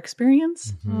their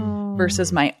experience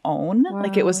versus my own. Wow.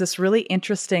 Like it was this really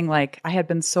interesting, like I had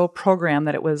been so programmed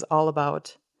that it was all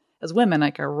about, as women,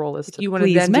 like our role is to you wanted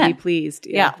please them men. To be pleased.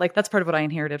 Yeah. Like that's part of what I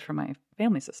inherited from my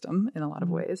family system in a lot of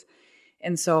ways.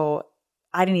 And so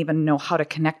I didn't even know how to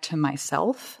connect to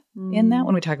myself in that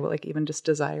when we talk about like even just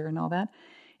desire and all that.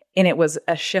 And it was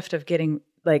a shift of getting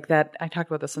like that. I talked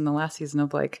about this in the last season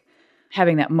of like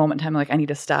having that moment in time, like I need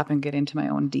to stop and get into my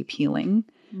own deep healing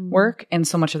work. And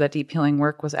so much of that deep healing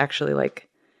work was actually like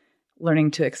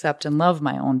learning to accept and love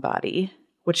my own body,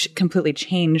 which completely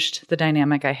changed the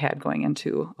dynamic I had going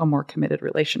into a more committed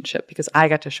relationship because I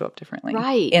got to show up differently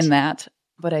in that.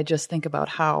 But I just think about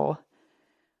how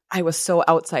I was so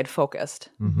outside focused.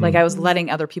 Like I was letting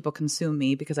other people consume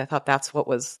me because I thought that's what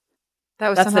was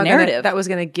that's the narrative. That was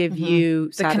going to give you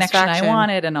the connection I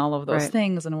wanted and all of those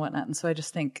things and whatnot. And so I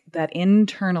just think that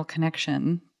internal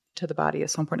connection to the body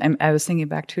is so important. I was thinking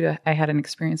back to I had an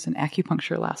experience in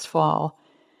acupuncture last fall.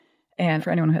 And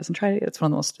for anyone who hasn't tried it, it's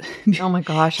one of the most oh my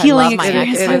gosh, healing I love my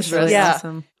experiences. It is really Yeah.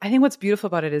 awesome. I think what's beautiful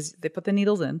about it is they put the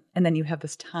needles in and then you have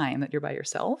this time that you're by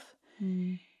yourself.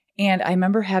 And I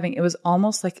remember it was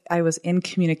almost like I was in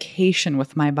communication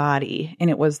with my body. And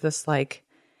it was this like,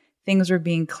 things were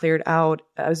being cleared out.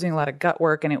 I was doing a lot of gut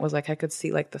work and it was like, I could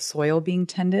see like the soil being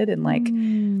tended and like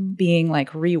being like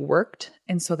reworked.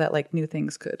 And so that like new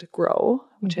things could grow,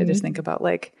 which I just think about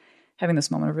like having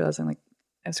this moment of realizing like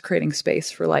I was creating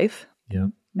space for life. Yeah.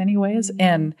 Many ways.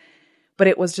 But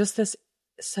it was just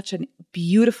such a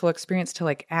beautiful experience to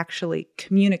like actually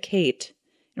communicate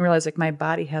and realize like my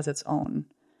body has its own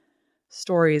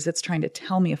stories. It's trying to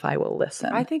tell me if I will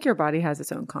listen. I think your body has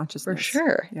its own consciousness. For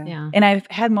sure. Yeah. And I've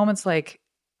had moments like,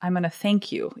 I'm going to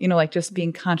thank you, like just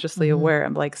being consciously aware.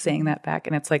 I'm like saying that back.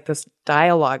 And it's like this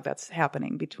dialogue that's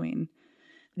happening between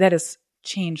that has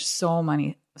changed so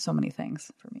many things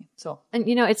for me. So, And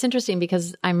it's interesting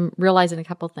because I'm realizing a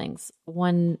couple things.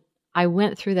 When I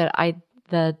went through that,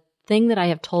 the thing that I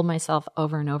have told myself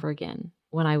over and over again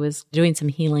when I was doing some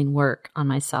healing work on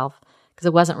myself, because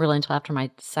it wasn't really until after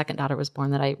my second daughter was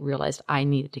born that I realized I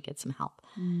needed to get some help.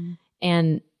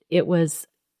 And it was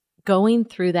going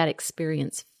through that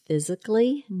experience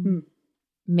physically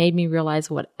made me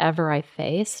realize whatever I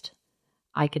faced,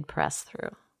 I could press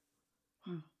through.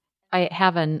 I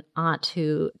have an aunt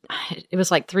who, it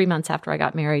was like 3 months after I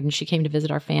got married, and she came to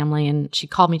visit our family, and she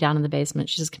called me down in the basement.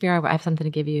 She says, "Come here, I have something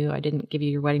to give you. I didn't give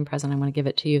you your wedding present. I want to give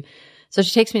it to you." So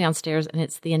she takes me downstairs, and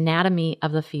it's the anatomy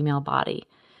of the female body.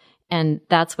 And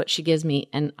that's what she gives me.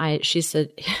 And she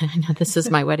said, "I know this is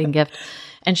my wedding gift."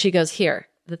 And she goes, "Here,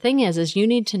 the thing is you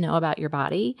need to know about your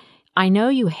body. I know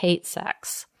you hate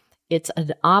sex. It's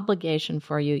an obligation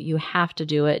for you. You have to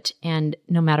do it. And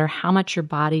no matter how much your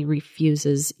body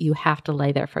refuses, you have to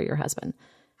lay there for your husband."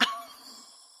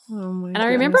 Oh my and I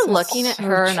remember goodness, looking at so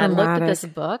her and I looked at traumatic. this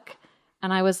book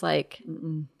and I was like,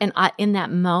 and in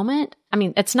that moment, I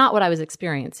mean, it's not what I was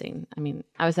experiencing. I mean,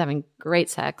 I was having great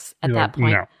sex at You're that like,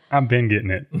 point. No, I've been getting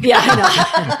it. Yeah,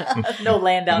 I know. no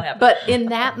land down happened. But in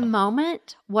that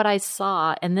moment, what I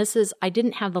saw, and I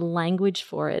didn't have the language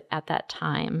for it at that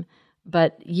time,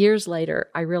 but years later,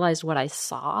 I realized what I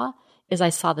saw is I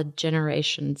saw the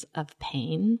generations of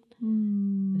pain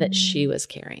that she was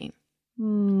carrying.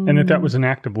 And that was an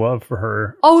act of love for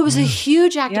her. Oh, it was a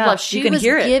huge act Yeah, of love. you She can was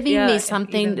hear it. giving Yeah, me even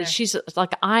something there. that she's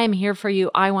like, "I am here for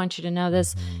you. I want you to know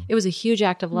this." It was a huge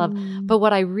act of love. But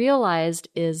what I realized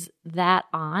is that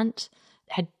aunt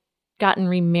had gotten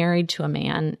remarried to a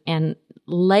man. And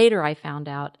later I found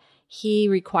out he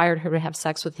required her to have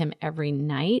sex with him every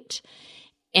night.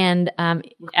 And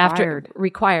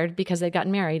required because they'd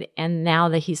gotten married. And now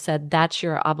that he said, "That's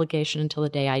your obligation until the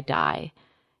day I die.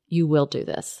 You will do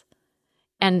this."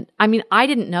 And I mean, I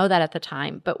didn't know that at the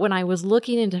time, but when I was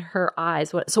looking into her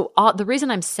eyes, the reason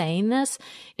I'm saying this,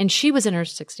 and she was in her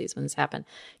 60s when this happened,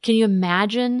 can you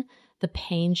imagine the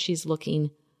pain she's looking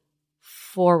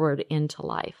forward into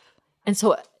life? And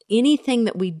so anything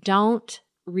that we don't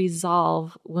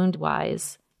resolve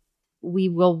wound-wise, we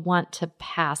will want to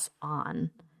pass on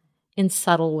in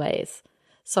subtle ways.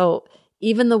 So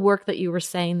even the work that you were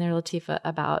saying there, Latifa,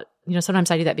 about,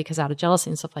 sometimes I do that because out of jealousy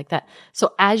and stuff like that.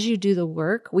 So as you do the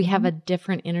work, we have a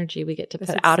different energy we get to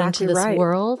put out into this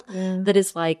world that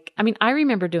is like, I mean, I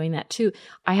remember doing that too.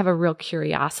 I have a real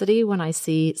curiosity when I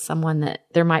see someone that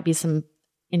there might be some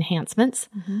enhancements.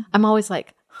 I'm always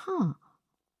like,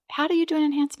 how do you do an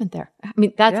enhancement there? I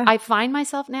mean, I find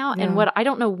myself now, and I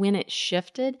don't know when it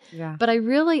shifted, but I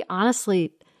really,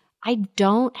 honestly, I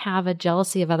don't have a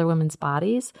jealousy of other women's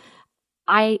bodies.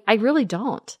 I really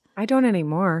don't. I don't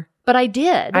anymore. But I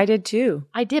did. I did too.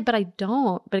 I did, but I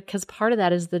don't, because part of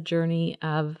that is the journey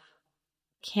of,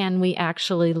 can we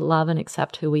actually love and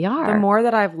accept who we are? The more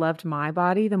that I've loved my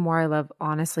body, the more I love,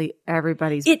 honestly,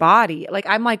 everybody's body. Like,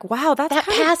 I'm like, wow, that's that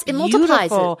kind pass, of it multiplies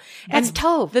beautiful. it. That's And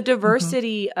Tove. The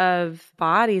diversity of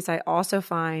bodies, I also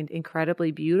find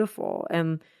incredibly beautiful.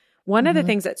 And one of the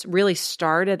things that's really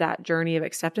started that journey of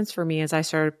acceptance for me is I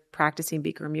started practicing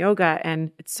Bikram yoga,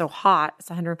 and it's so hot. It's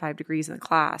 105 degrees in the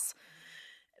class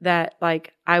that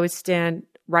like I would stand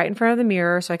right in front of the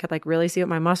mirror so I could like really see what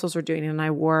my muscles were doing. And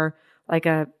I wore like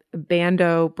a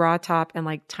bandeau bra top and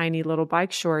like tiny little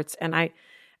bike shorts. And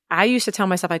I used to tell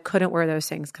myself I couldn't wear those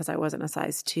things because I wasn't a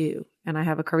size 2 and I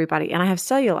have a curvy body and I have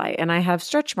cellulite and I have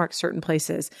stretch marks certain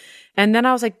places. And then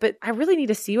I was like, but I really need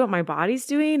to see what my body's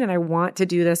doing and I want to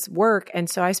do this work. And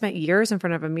so I spent years in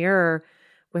front of a mirror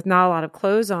with not a lot of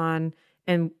clothes on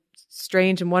and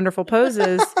strange and wonderful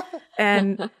poses.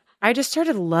 And I just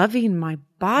started loving my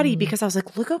body because I was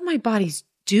like, look what my body's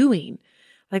doing.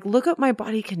 Like, look what my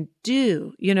body can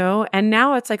do, you know? And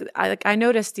now it's like I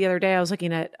noticed the other day, I was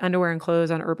looking at underwear and clothes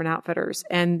on Urban Outfitters,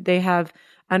 and they have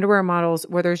underwear models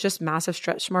where there's just massive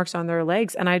stretch marks on their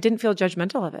legs. And I didn't feel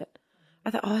judgmental of it.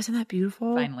 I thought, oh, isn't that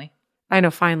beautiful? Finally. I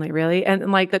know, finally, really.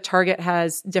 And like the Target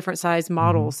has different size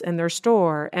models in their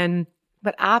store.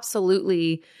 But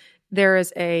absolutely, there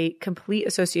is a complete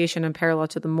association and parallel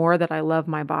to the more that I love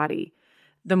my body,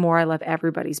 the more I love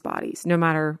everybody's bodies, no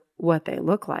matter what they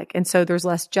look like. And so there's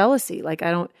less jealousy. Like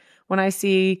when I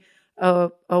see a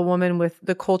woman with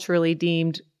the culturally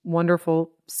deemed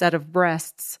wonderful set of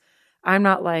breasts, I'm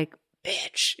not like,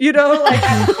 bitch, you know,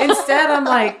 like instead I'm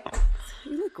like,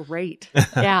 you look great.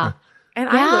 Yeah. And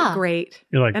I look great.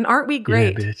 You're like, and aren't we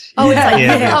great? Yeah, bitch. Oh, it's like,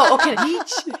 Yeah. oh,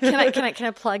 okay. Can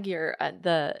I plug your,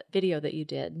 the video that you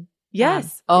did?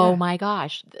 Yes. Oh Yeah. my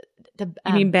gosh. The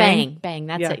You mean Bang? Bang.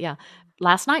 That's Yeah. it. Yeah.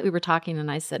 Last night we were talking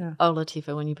and I said, oh,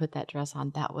 Latifa, when you put that dress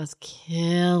on, that was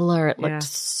killer. It looked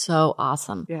so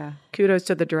awesome. Yeah. Kudos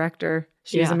to the director.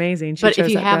 She was Yeah. amazing. She But if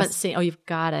chose you that haven't dress. seen, you've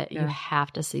got it. You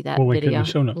have to see that We'll link it in video. the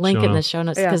show notes. Link in the show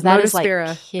notes Yeah, because that is Lotus like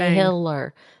Spira, Bang.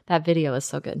 killer. That video is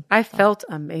so good. I felt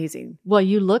amazing. Well,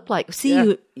 you look like,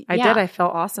 I did. I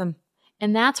felt awesome.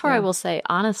 And that's where I will say,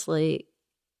 honestly,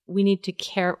 we need to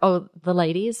care. Oh, the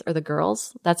ladies or the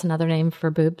girls. That's another name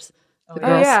for boobs. The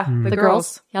girls. Oh, yeah. The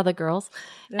girls. Yeah, the girls.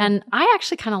 And I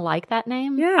actually kind of like that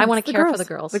name. Yeah. I want it's to the care girls. for the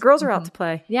girls. The girls are out to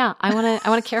play. Yeah, I want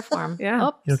to care for them. Yeah.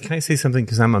 Oh, You know, can I say something?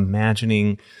 Because I'm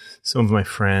imagining some of my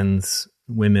friends,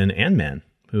 women and men,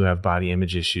 who have body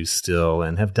image issues still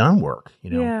and have done work,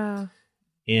 you know. Yeah.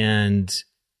 And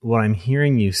what I'm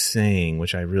hearing you saying,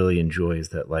 which I really enjoy, is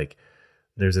that like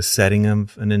there's a setting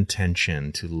of an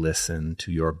intention to listen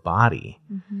to your body,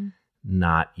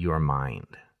 not your mind.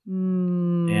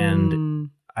 And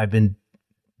I've been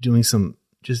doing some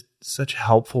just such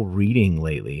helpful reading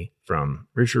lately from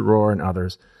Richard Rohr and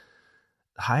others,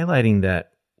 highlighting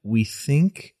that we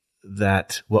think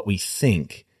that what we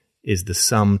think is the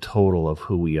sum total of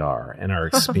who we are and our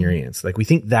experience. Like we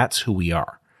think that's who we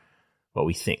are, what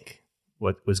we think,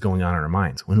 what was going on in our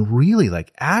minds. When really,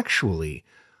 like actually,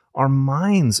 our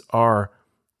minds are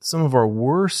some of our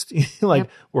worst, like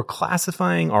we're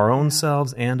classifying our own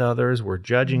selves and others. We're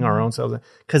judging our own selves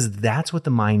because that's what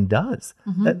the mind does.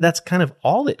 That's kind of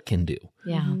all it can do.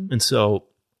 yeah. And so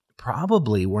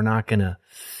probably we're not going to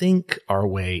think our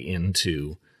way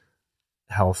into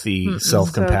healthy,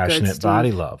 self-compassionate So good, body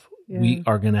Steve. love. We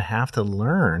are going to have to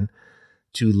learn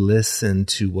to listen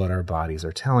to what our bodies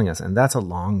are telling us. And that's a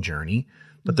long journey.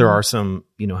 But there are some,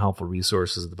 helpful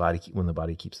resources. When the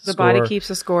body keeps The Body Keeps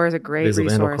the Score is a great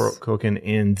resource. Koken,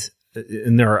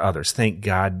 and there are others. Thank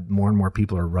God, more and more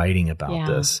people are writing about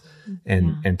this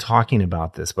and talking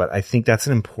about this. But I think that's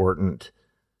an important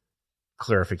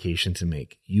clarification to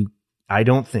make. I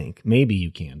don't think, maybe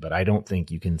you can, but I don't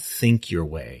think you can think your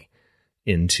way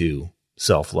into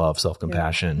self-love,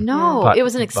 self-compassion. No, But it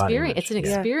was an body experience. image. It's an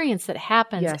experience that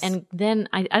happens. Yes. And then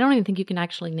I don't even think you can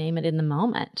actually name it in the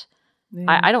moment.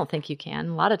 I don't think you can.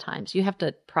 A lot of times you have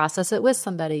to process it with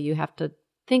somebody. You have to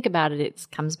think about it. It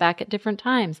comes back at different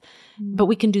times. But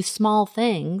we can do small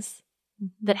things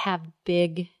that have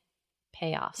big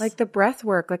payoffs. Like the breath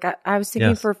work. Like I was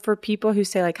thinking Yes. for people who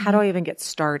say like, how do I even get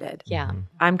started? yeah.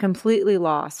 I'm completely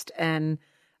lost and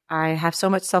I have so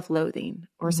much self-loathing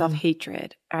or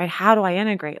self-hatred. All right, how do I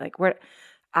integrate? Like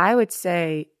I would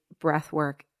say breath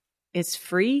work is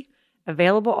free,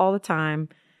 available all the time.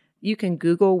 You can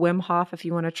Google Wim Hof if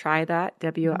you want to try that.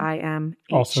 WIMHOF.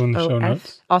 Also in the show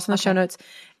notes. Also in the show notes.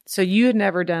 So you had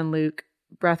never done, Luke,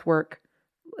 breath work,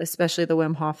 especially the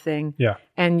Wim Hof thing. Yeah.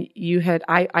 And you had,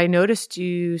 I noticed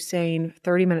you saying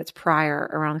 30 minutes prior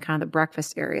around kind of the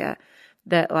breakfast area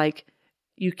that like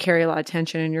you carry a lot of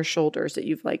tension in your shoulders, that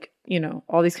you've like,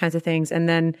 all these kinds of things. And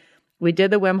then we did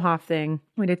the Wim Hof thing.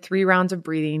 We did 3 rounds of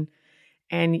breathing.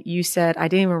 And you said, I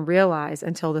didn't even realize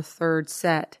until the 3rd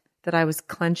set that I was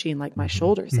clenching like my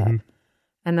shoulders up.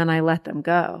 And then I let them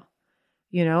go,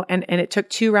 and it took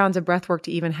 2 rounds of breath work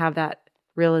to even have that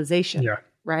realization,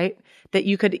 right? That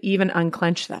you could even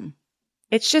unclench them.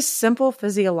 It's just simple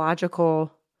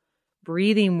physiological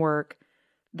breathing work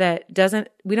that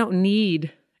we don't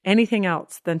need anything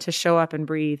else than to show up and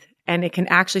breathe. And it can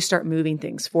actually start moving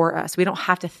things for us. We don't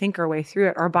have to think our way through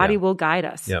it. Our body will guide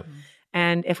us. Yep.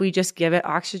 And if we just give it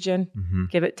oxygen,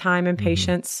 give it time and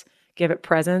patience, give it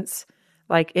presence,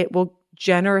 like it will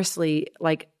generously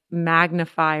like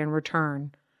magnify and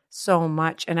return so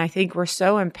much. And I think we're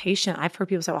so impatient. I've heard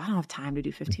people say, well, I don't have time to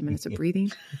do 15 minutes of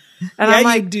breathing. And I'm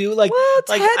like, you do. Like, well,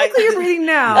 like, technically you're breathing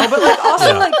now, but like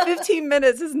also like 15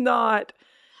 minutes is not,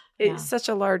 it's such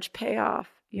a large payoff.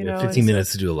 You know, 15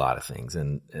 minutes to do a lot of things,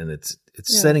 and it's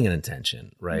setting an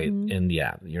intention, right? Mm-hmm. And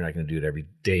you're not going to do it every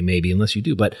day, maybe, unless you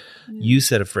do. But you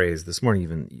said a phrase this morning,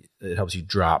 even it helps you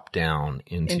drop down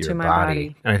into your my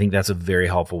body. And I think that's a very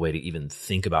helpful way to even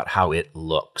think about how it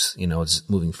looks. You know, it's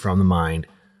moving from the mind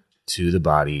to the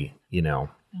body, you know.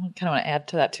 I kind of want to add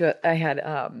to that too. I had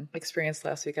experience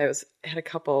last week. I had a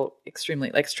couple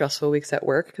extremely stressful weeks at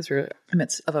work because we were in the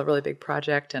midst of a really big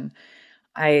project, and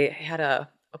I had a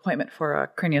appointment for a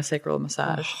craniosacral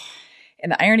massage.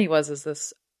 And the irony was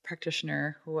this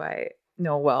practitioner who I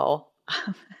know well,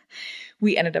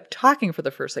 we ended up talking for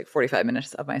the first 45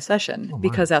 minutes of my session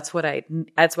because that's what I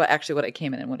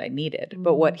came in and what I needed.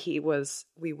 But what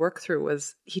we worked through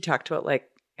was, he talked about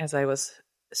as I was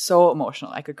so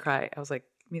emotional, I could cry. I was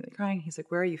immediately crying. He's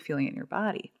like, where are you feeling it in your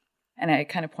body? And I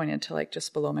kind of pointed to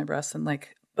just below my breast and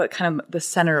but kind of the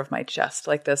center of my chest,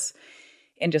 this,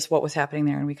 and just what was happening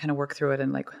there. And we kind of worked through it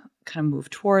and kind of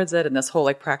moved towards it and this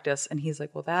whole practice. And he's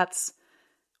like, well, that's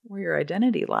where your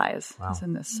identity lies. Wow. It's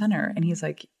in the center. And he's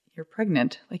like, you're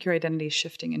pregnant, your identity is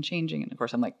shifting and changing. And of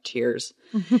course I'm tears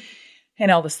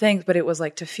and all these things. But it was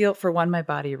to feel, for one, my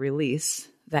body release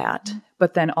that.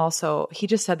 But then also he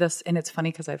just said this, and it's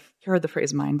funny because I've heard the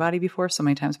phrase mind body before so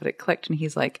many times, but it clicked. And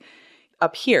he's like,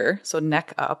 up here, so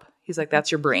neck up, he's like,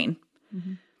 that's your brain.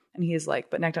 Mm-hmm. And he's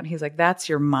like, but neck down, he's like, that's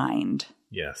your mind.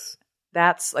 Yes.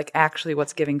 That's actually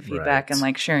what's giving feedback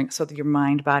and sharing. So your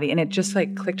mind, body. And it just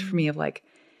clicked for me of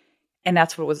and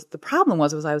that's what was the problem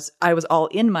was I was all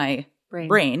in my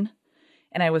brain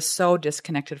and I was so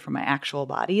disconnected from my actual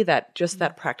body that just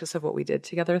that practice of what we did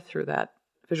together through that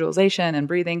visualization and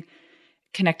breathing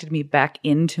connected me back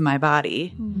into my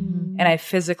body. Mm-hmm. And I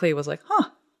physically was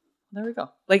there we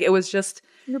go. It was just,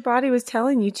 your body was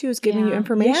telling you too, was giving you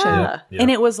information. Yeah.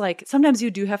 And it was sometimes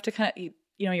you do have to kind of,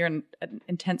 you're in an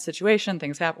intense situation,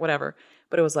 things happen, whatever.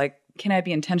 But it was can I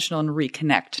be intentional and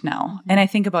reconnect now? Mm-hmm. And I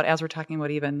think about, as we're talking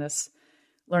about even this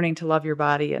learning to love your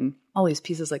body and all these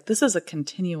pieces, this is a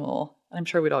continual, I'm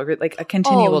sure we'd all agree, a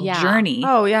continual journey.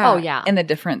 Oh, yeah. Oh, yeah. In the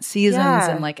different seasons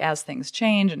and as things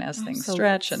change and as things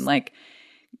stretch and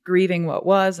grieving what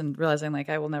was and realizing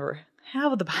I will never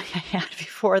have the body I had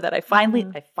before, that I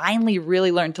finally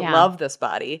really learned to love this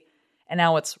body. And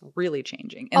now it's really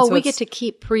changing. And so we get to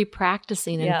keep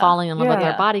pre-practicing and falling in love with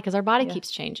our body because our body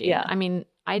keeps changing. Yeah. I mean,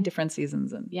 different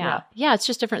seasons. And yeah, it's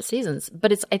just different seasons.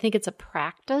 But I think it's a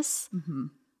practice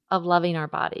of loving our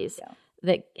bodies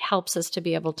that helps us to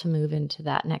be able to move into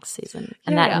that next season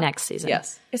and next season.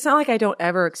 Yes. It's not I don't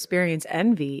ever experience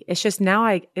envy. It's just now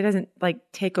it doesn't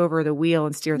take over the wheel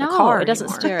and steer the car it doesn't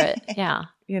anymore. steer it. Yeah.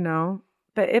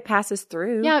 But it passes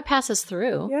through. Yeah, it passes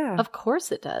through. Yeah. Of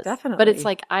course it does. Definitely. But it's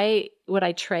would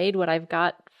I trade what I've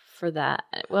got for that?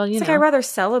 Well, it's I'd rather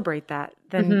celebrate that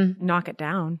than knock it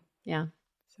down. Yeah.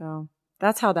 So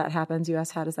that's how that happens. You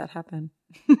asked, how does that happen?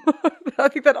 I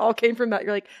think that all came from that.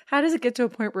 You're how does it get to a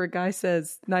point where a guy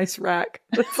says, nice rack?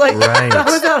 It's that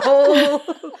was that whole...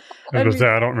 I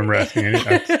don't remember asking any.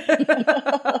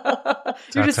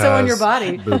 You're just so on your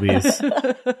body. Boobies.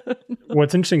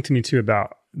 What's interesting to me too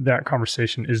about that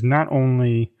conversation is not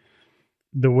only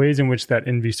the ways in which that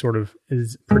envy sort of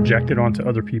is projected onto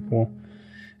other people,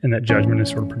 and that judgment is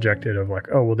sort of projected of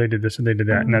oh, well, they did this and they did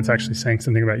that, and that's actually saying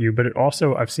something about you. But it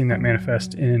also, I've seen that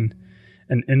manifest in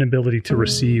an inability to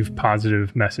receive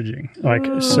positive messaging.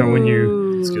 So when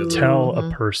you tell a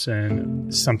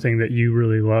person something that you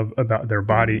really love about their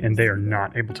body and they are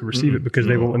not able to receive it because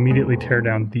they will immediately tear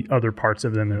down the other parts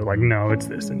of them. They're no, it's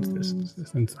this and it's this and it's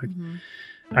this. And it's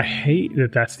I hate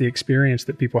that that's the experience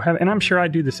that people have. And I'm sure I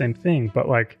do the same thing, but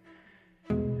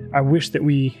I wish that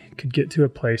we could get to a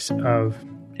place of,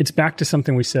 it's back to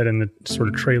something we said in the sort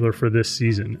of trailer for this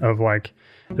season of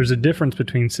there's a difference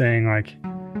between saying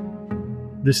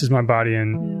this is my body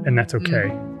and that's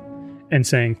okay. And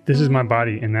saying, this is my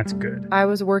body and that's good. I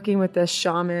was working with this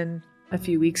shaman a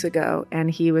few weeks ago,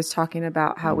 and he was talking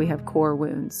about how we have core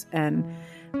wounds. And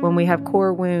when we have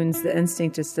core wounds, the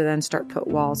instinct is to then start put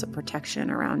walls of protection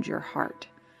around your heart.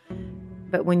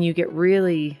 But when you get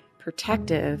really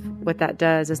protective, what that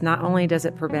does is not only does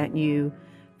it prevent you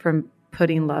from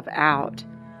putting love out,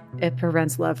 it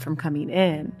prevents love from coming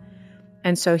in.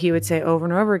 And so he would say over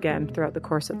and over again throughout the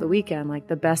course of the weekend,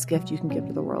 the best gift you can give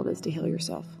to the world is to heal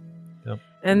yourself. Yep.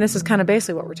 And this is kind of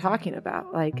basically what we're talking about.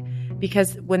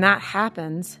 Because when that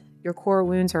happens, your core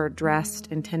wounds are addressed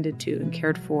and tended to and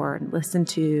cared for and listened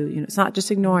to. It's not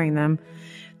just ignoring them.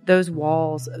 Those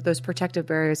walls, those protective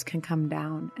barriers can come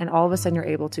down. And all of a sudden you're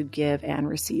able to give and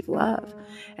receive love.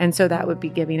 And so that would be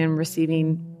giving and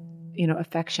receiving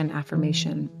affection,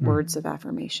 affirmation, words of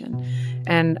affirmation.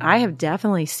 And I have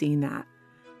definitely seen that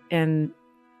in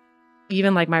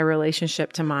even like my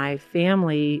relationship to my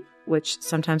family, which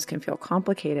sometimes can feel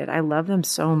complicated, I love them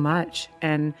so much.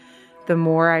 And the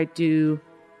more I do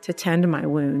to tend to my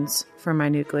wounds from my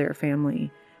nuclear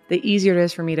family, the easier it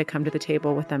is for me to come to the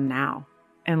table with them now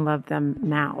and love them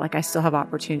now. Like I still have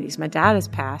opportunities. My dad has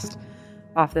passed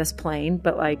off this plane,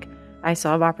 but like I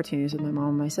still have opportunities with my mom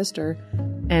and my sister.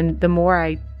 And the more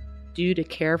I do to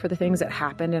care for the things that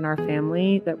happened in our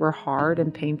family that were hard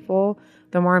and painful,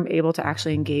 the more I'm able to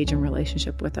actually engage in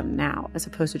relationship with them now, as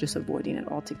opposed to just avoiding it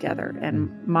altogether. And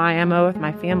my MO with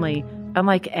my family,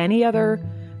 unlike any other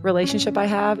relationship I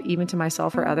have, even to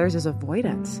myself or others, is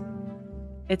avoidance.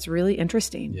 It's really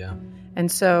interesting. Yeah.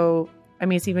 And so, I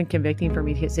mean, it's even convicting for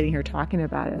me to sitting here talking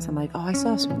about it. So I'm like, oh, I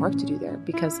still have some work to do there,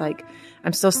 because like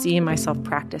I'm still seeing myself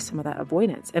practice some of that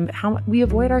avoidance, and how we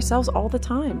avoid ourselves all the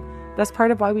time. That's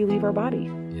part of why we leave our body.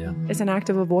 Yeah. It's an act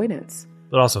of avoidance.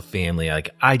 But also family, like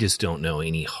I just don't know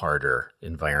any harder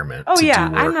environment. Oh to yeah,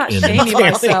 do work I'm not in shaming than family.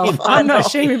 myself. I'm not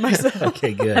shaming myself.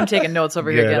 Okay, good. I'm taking notes over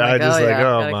here Good. again. I Like, just oh, like,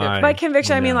 yeah. oh, gotta my. keep- By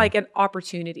conviction, I mean Yeah. like an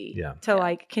opportunity Yeah. to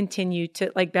like continue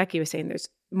to, like Becky was saying, there's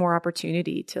more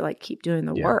opportunity to like keep doing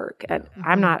the Yeah. work. And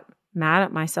I'm not mad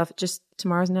at myself. Just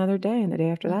tomorrow's another day, and the day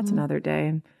after that's another day.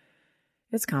 And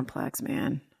it's complex,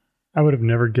 man. I would have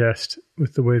never guessed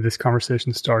with the way this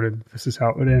conversation started, this is how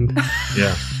it would end.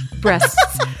 Yeah. Breasts.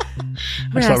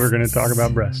 I thought we were going to talk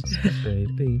about breasts.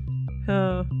 Baby.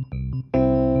 Oh.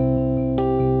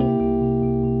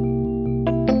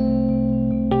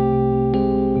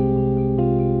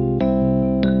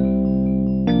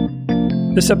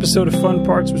 This episode of Fun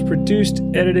Parts was produced,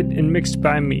 edited, and mixed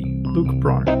by me, Luke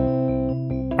Bronner.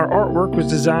 Our artwork was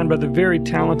designed by the very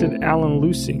talented Alan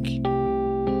Lusink.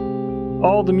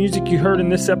 All the music you heard in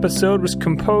this episode was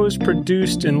composed,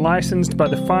 produced, and licensed by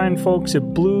the fine folks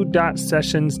at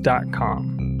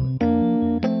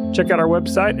blue.sessions.com. Check out our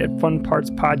website at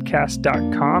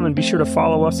funpartspodcast.com and be sure to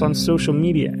follow us on social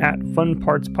media at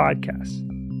funpartspodcast.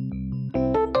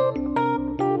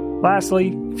 Lastly,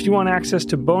 if you want access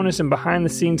to bonus and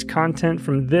behind-the-scenes content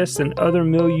from this and other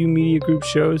Milieu Media Group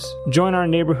shows, join our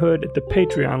neighborhood at the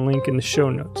Patreon link in the show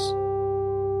notes.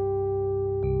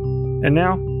 And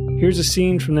now, here's a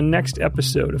scene from the next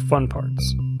episode of Fun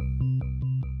Parts.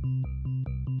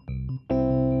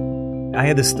 I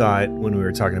had this thought when we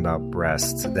were talking about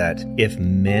breasts that if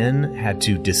men had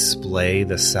to display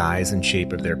the size and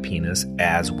shape of their penis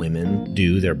as women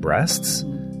do their breasts,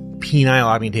 penile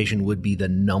augmentation would be the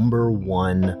number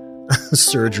one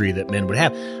surgery that men would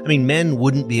have. I mean, men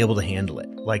wouldn't be able to handle it.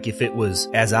 Like if it was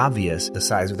as obvious the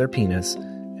size of their penis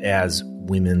as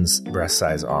women's breast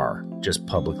size are, just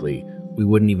publicly, we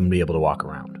wouldn't even be able to walk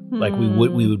around. Like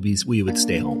we would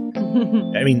stay home.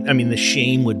 I mean, the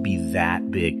shame would be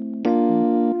that big.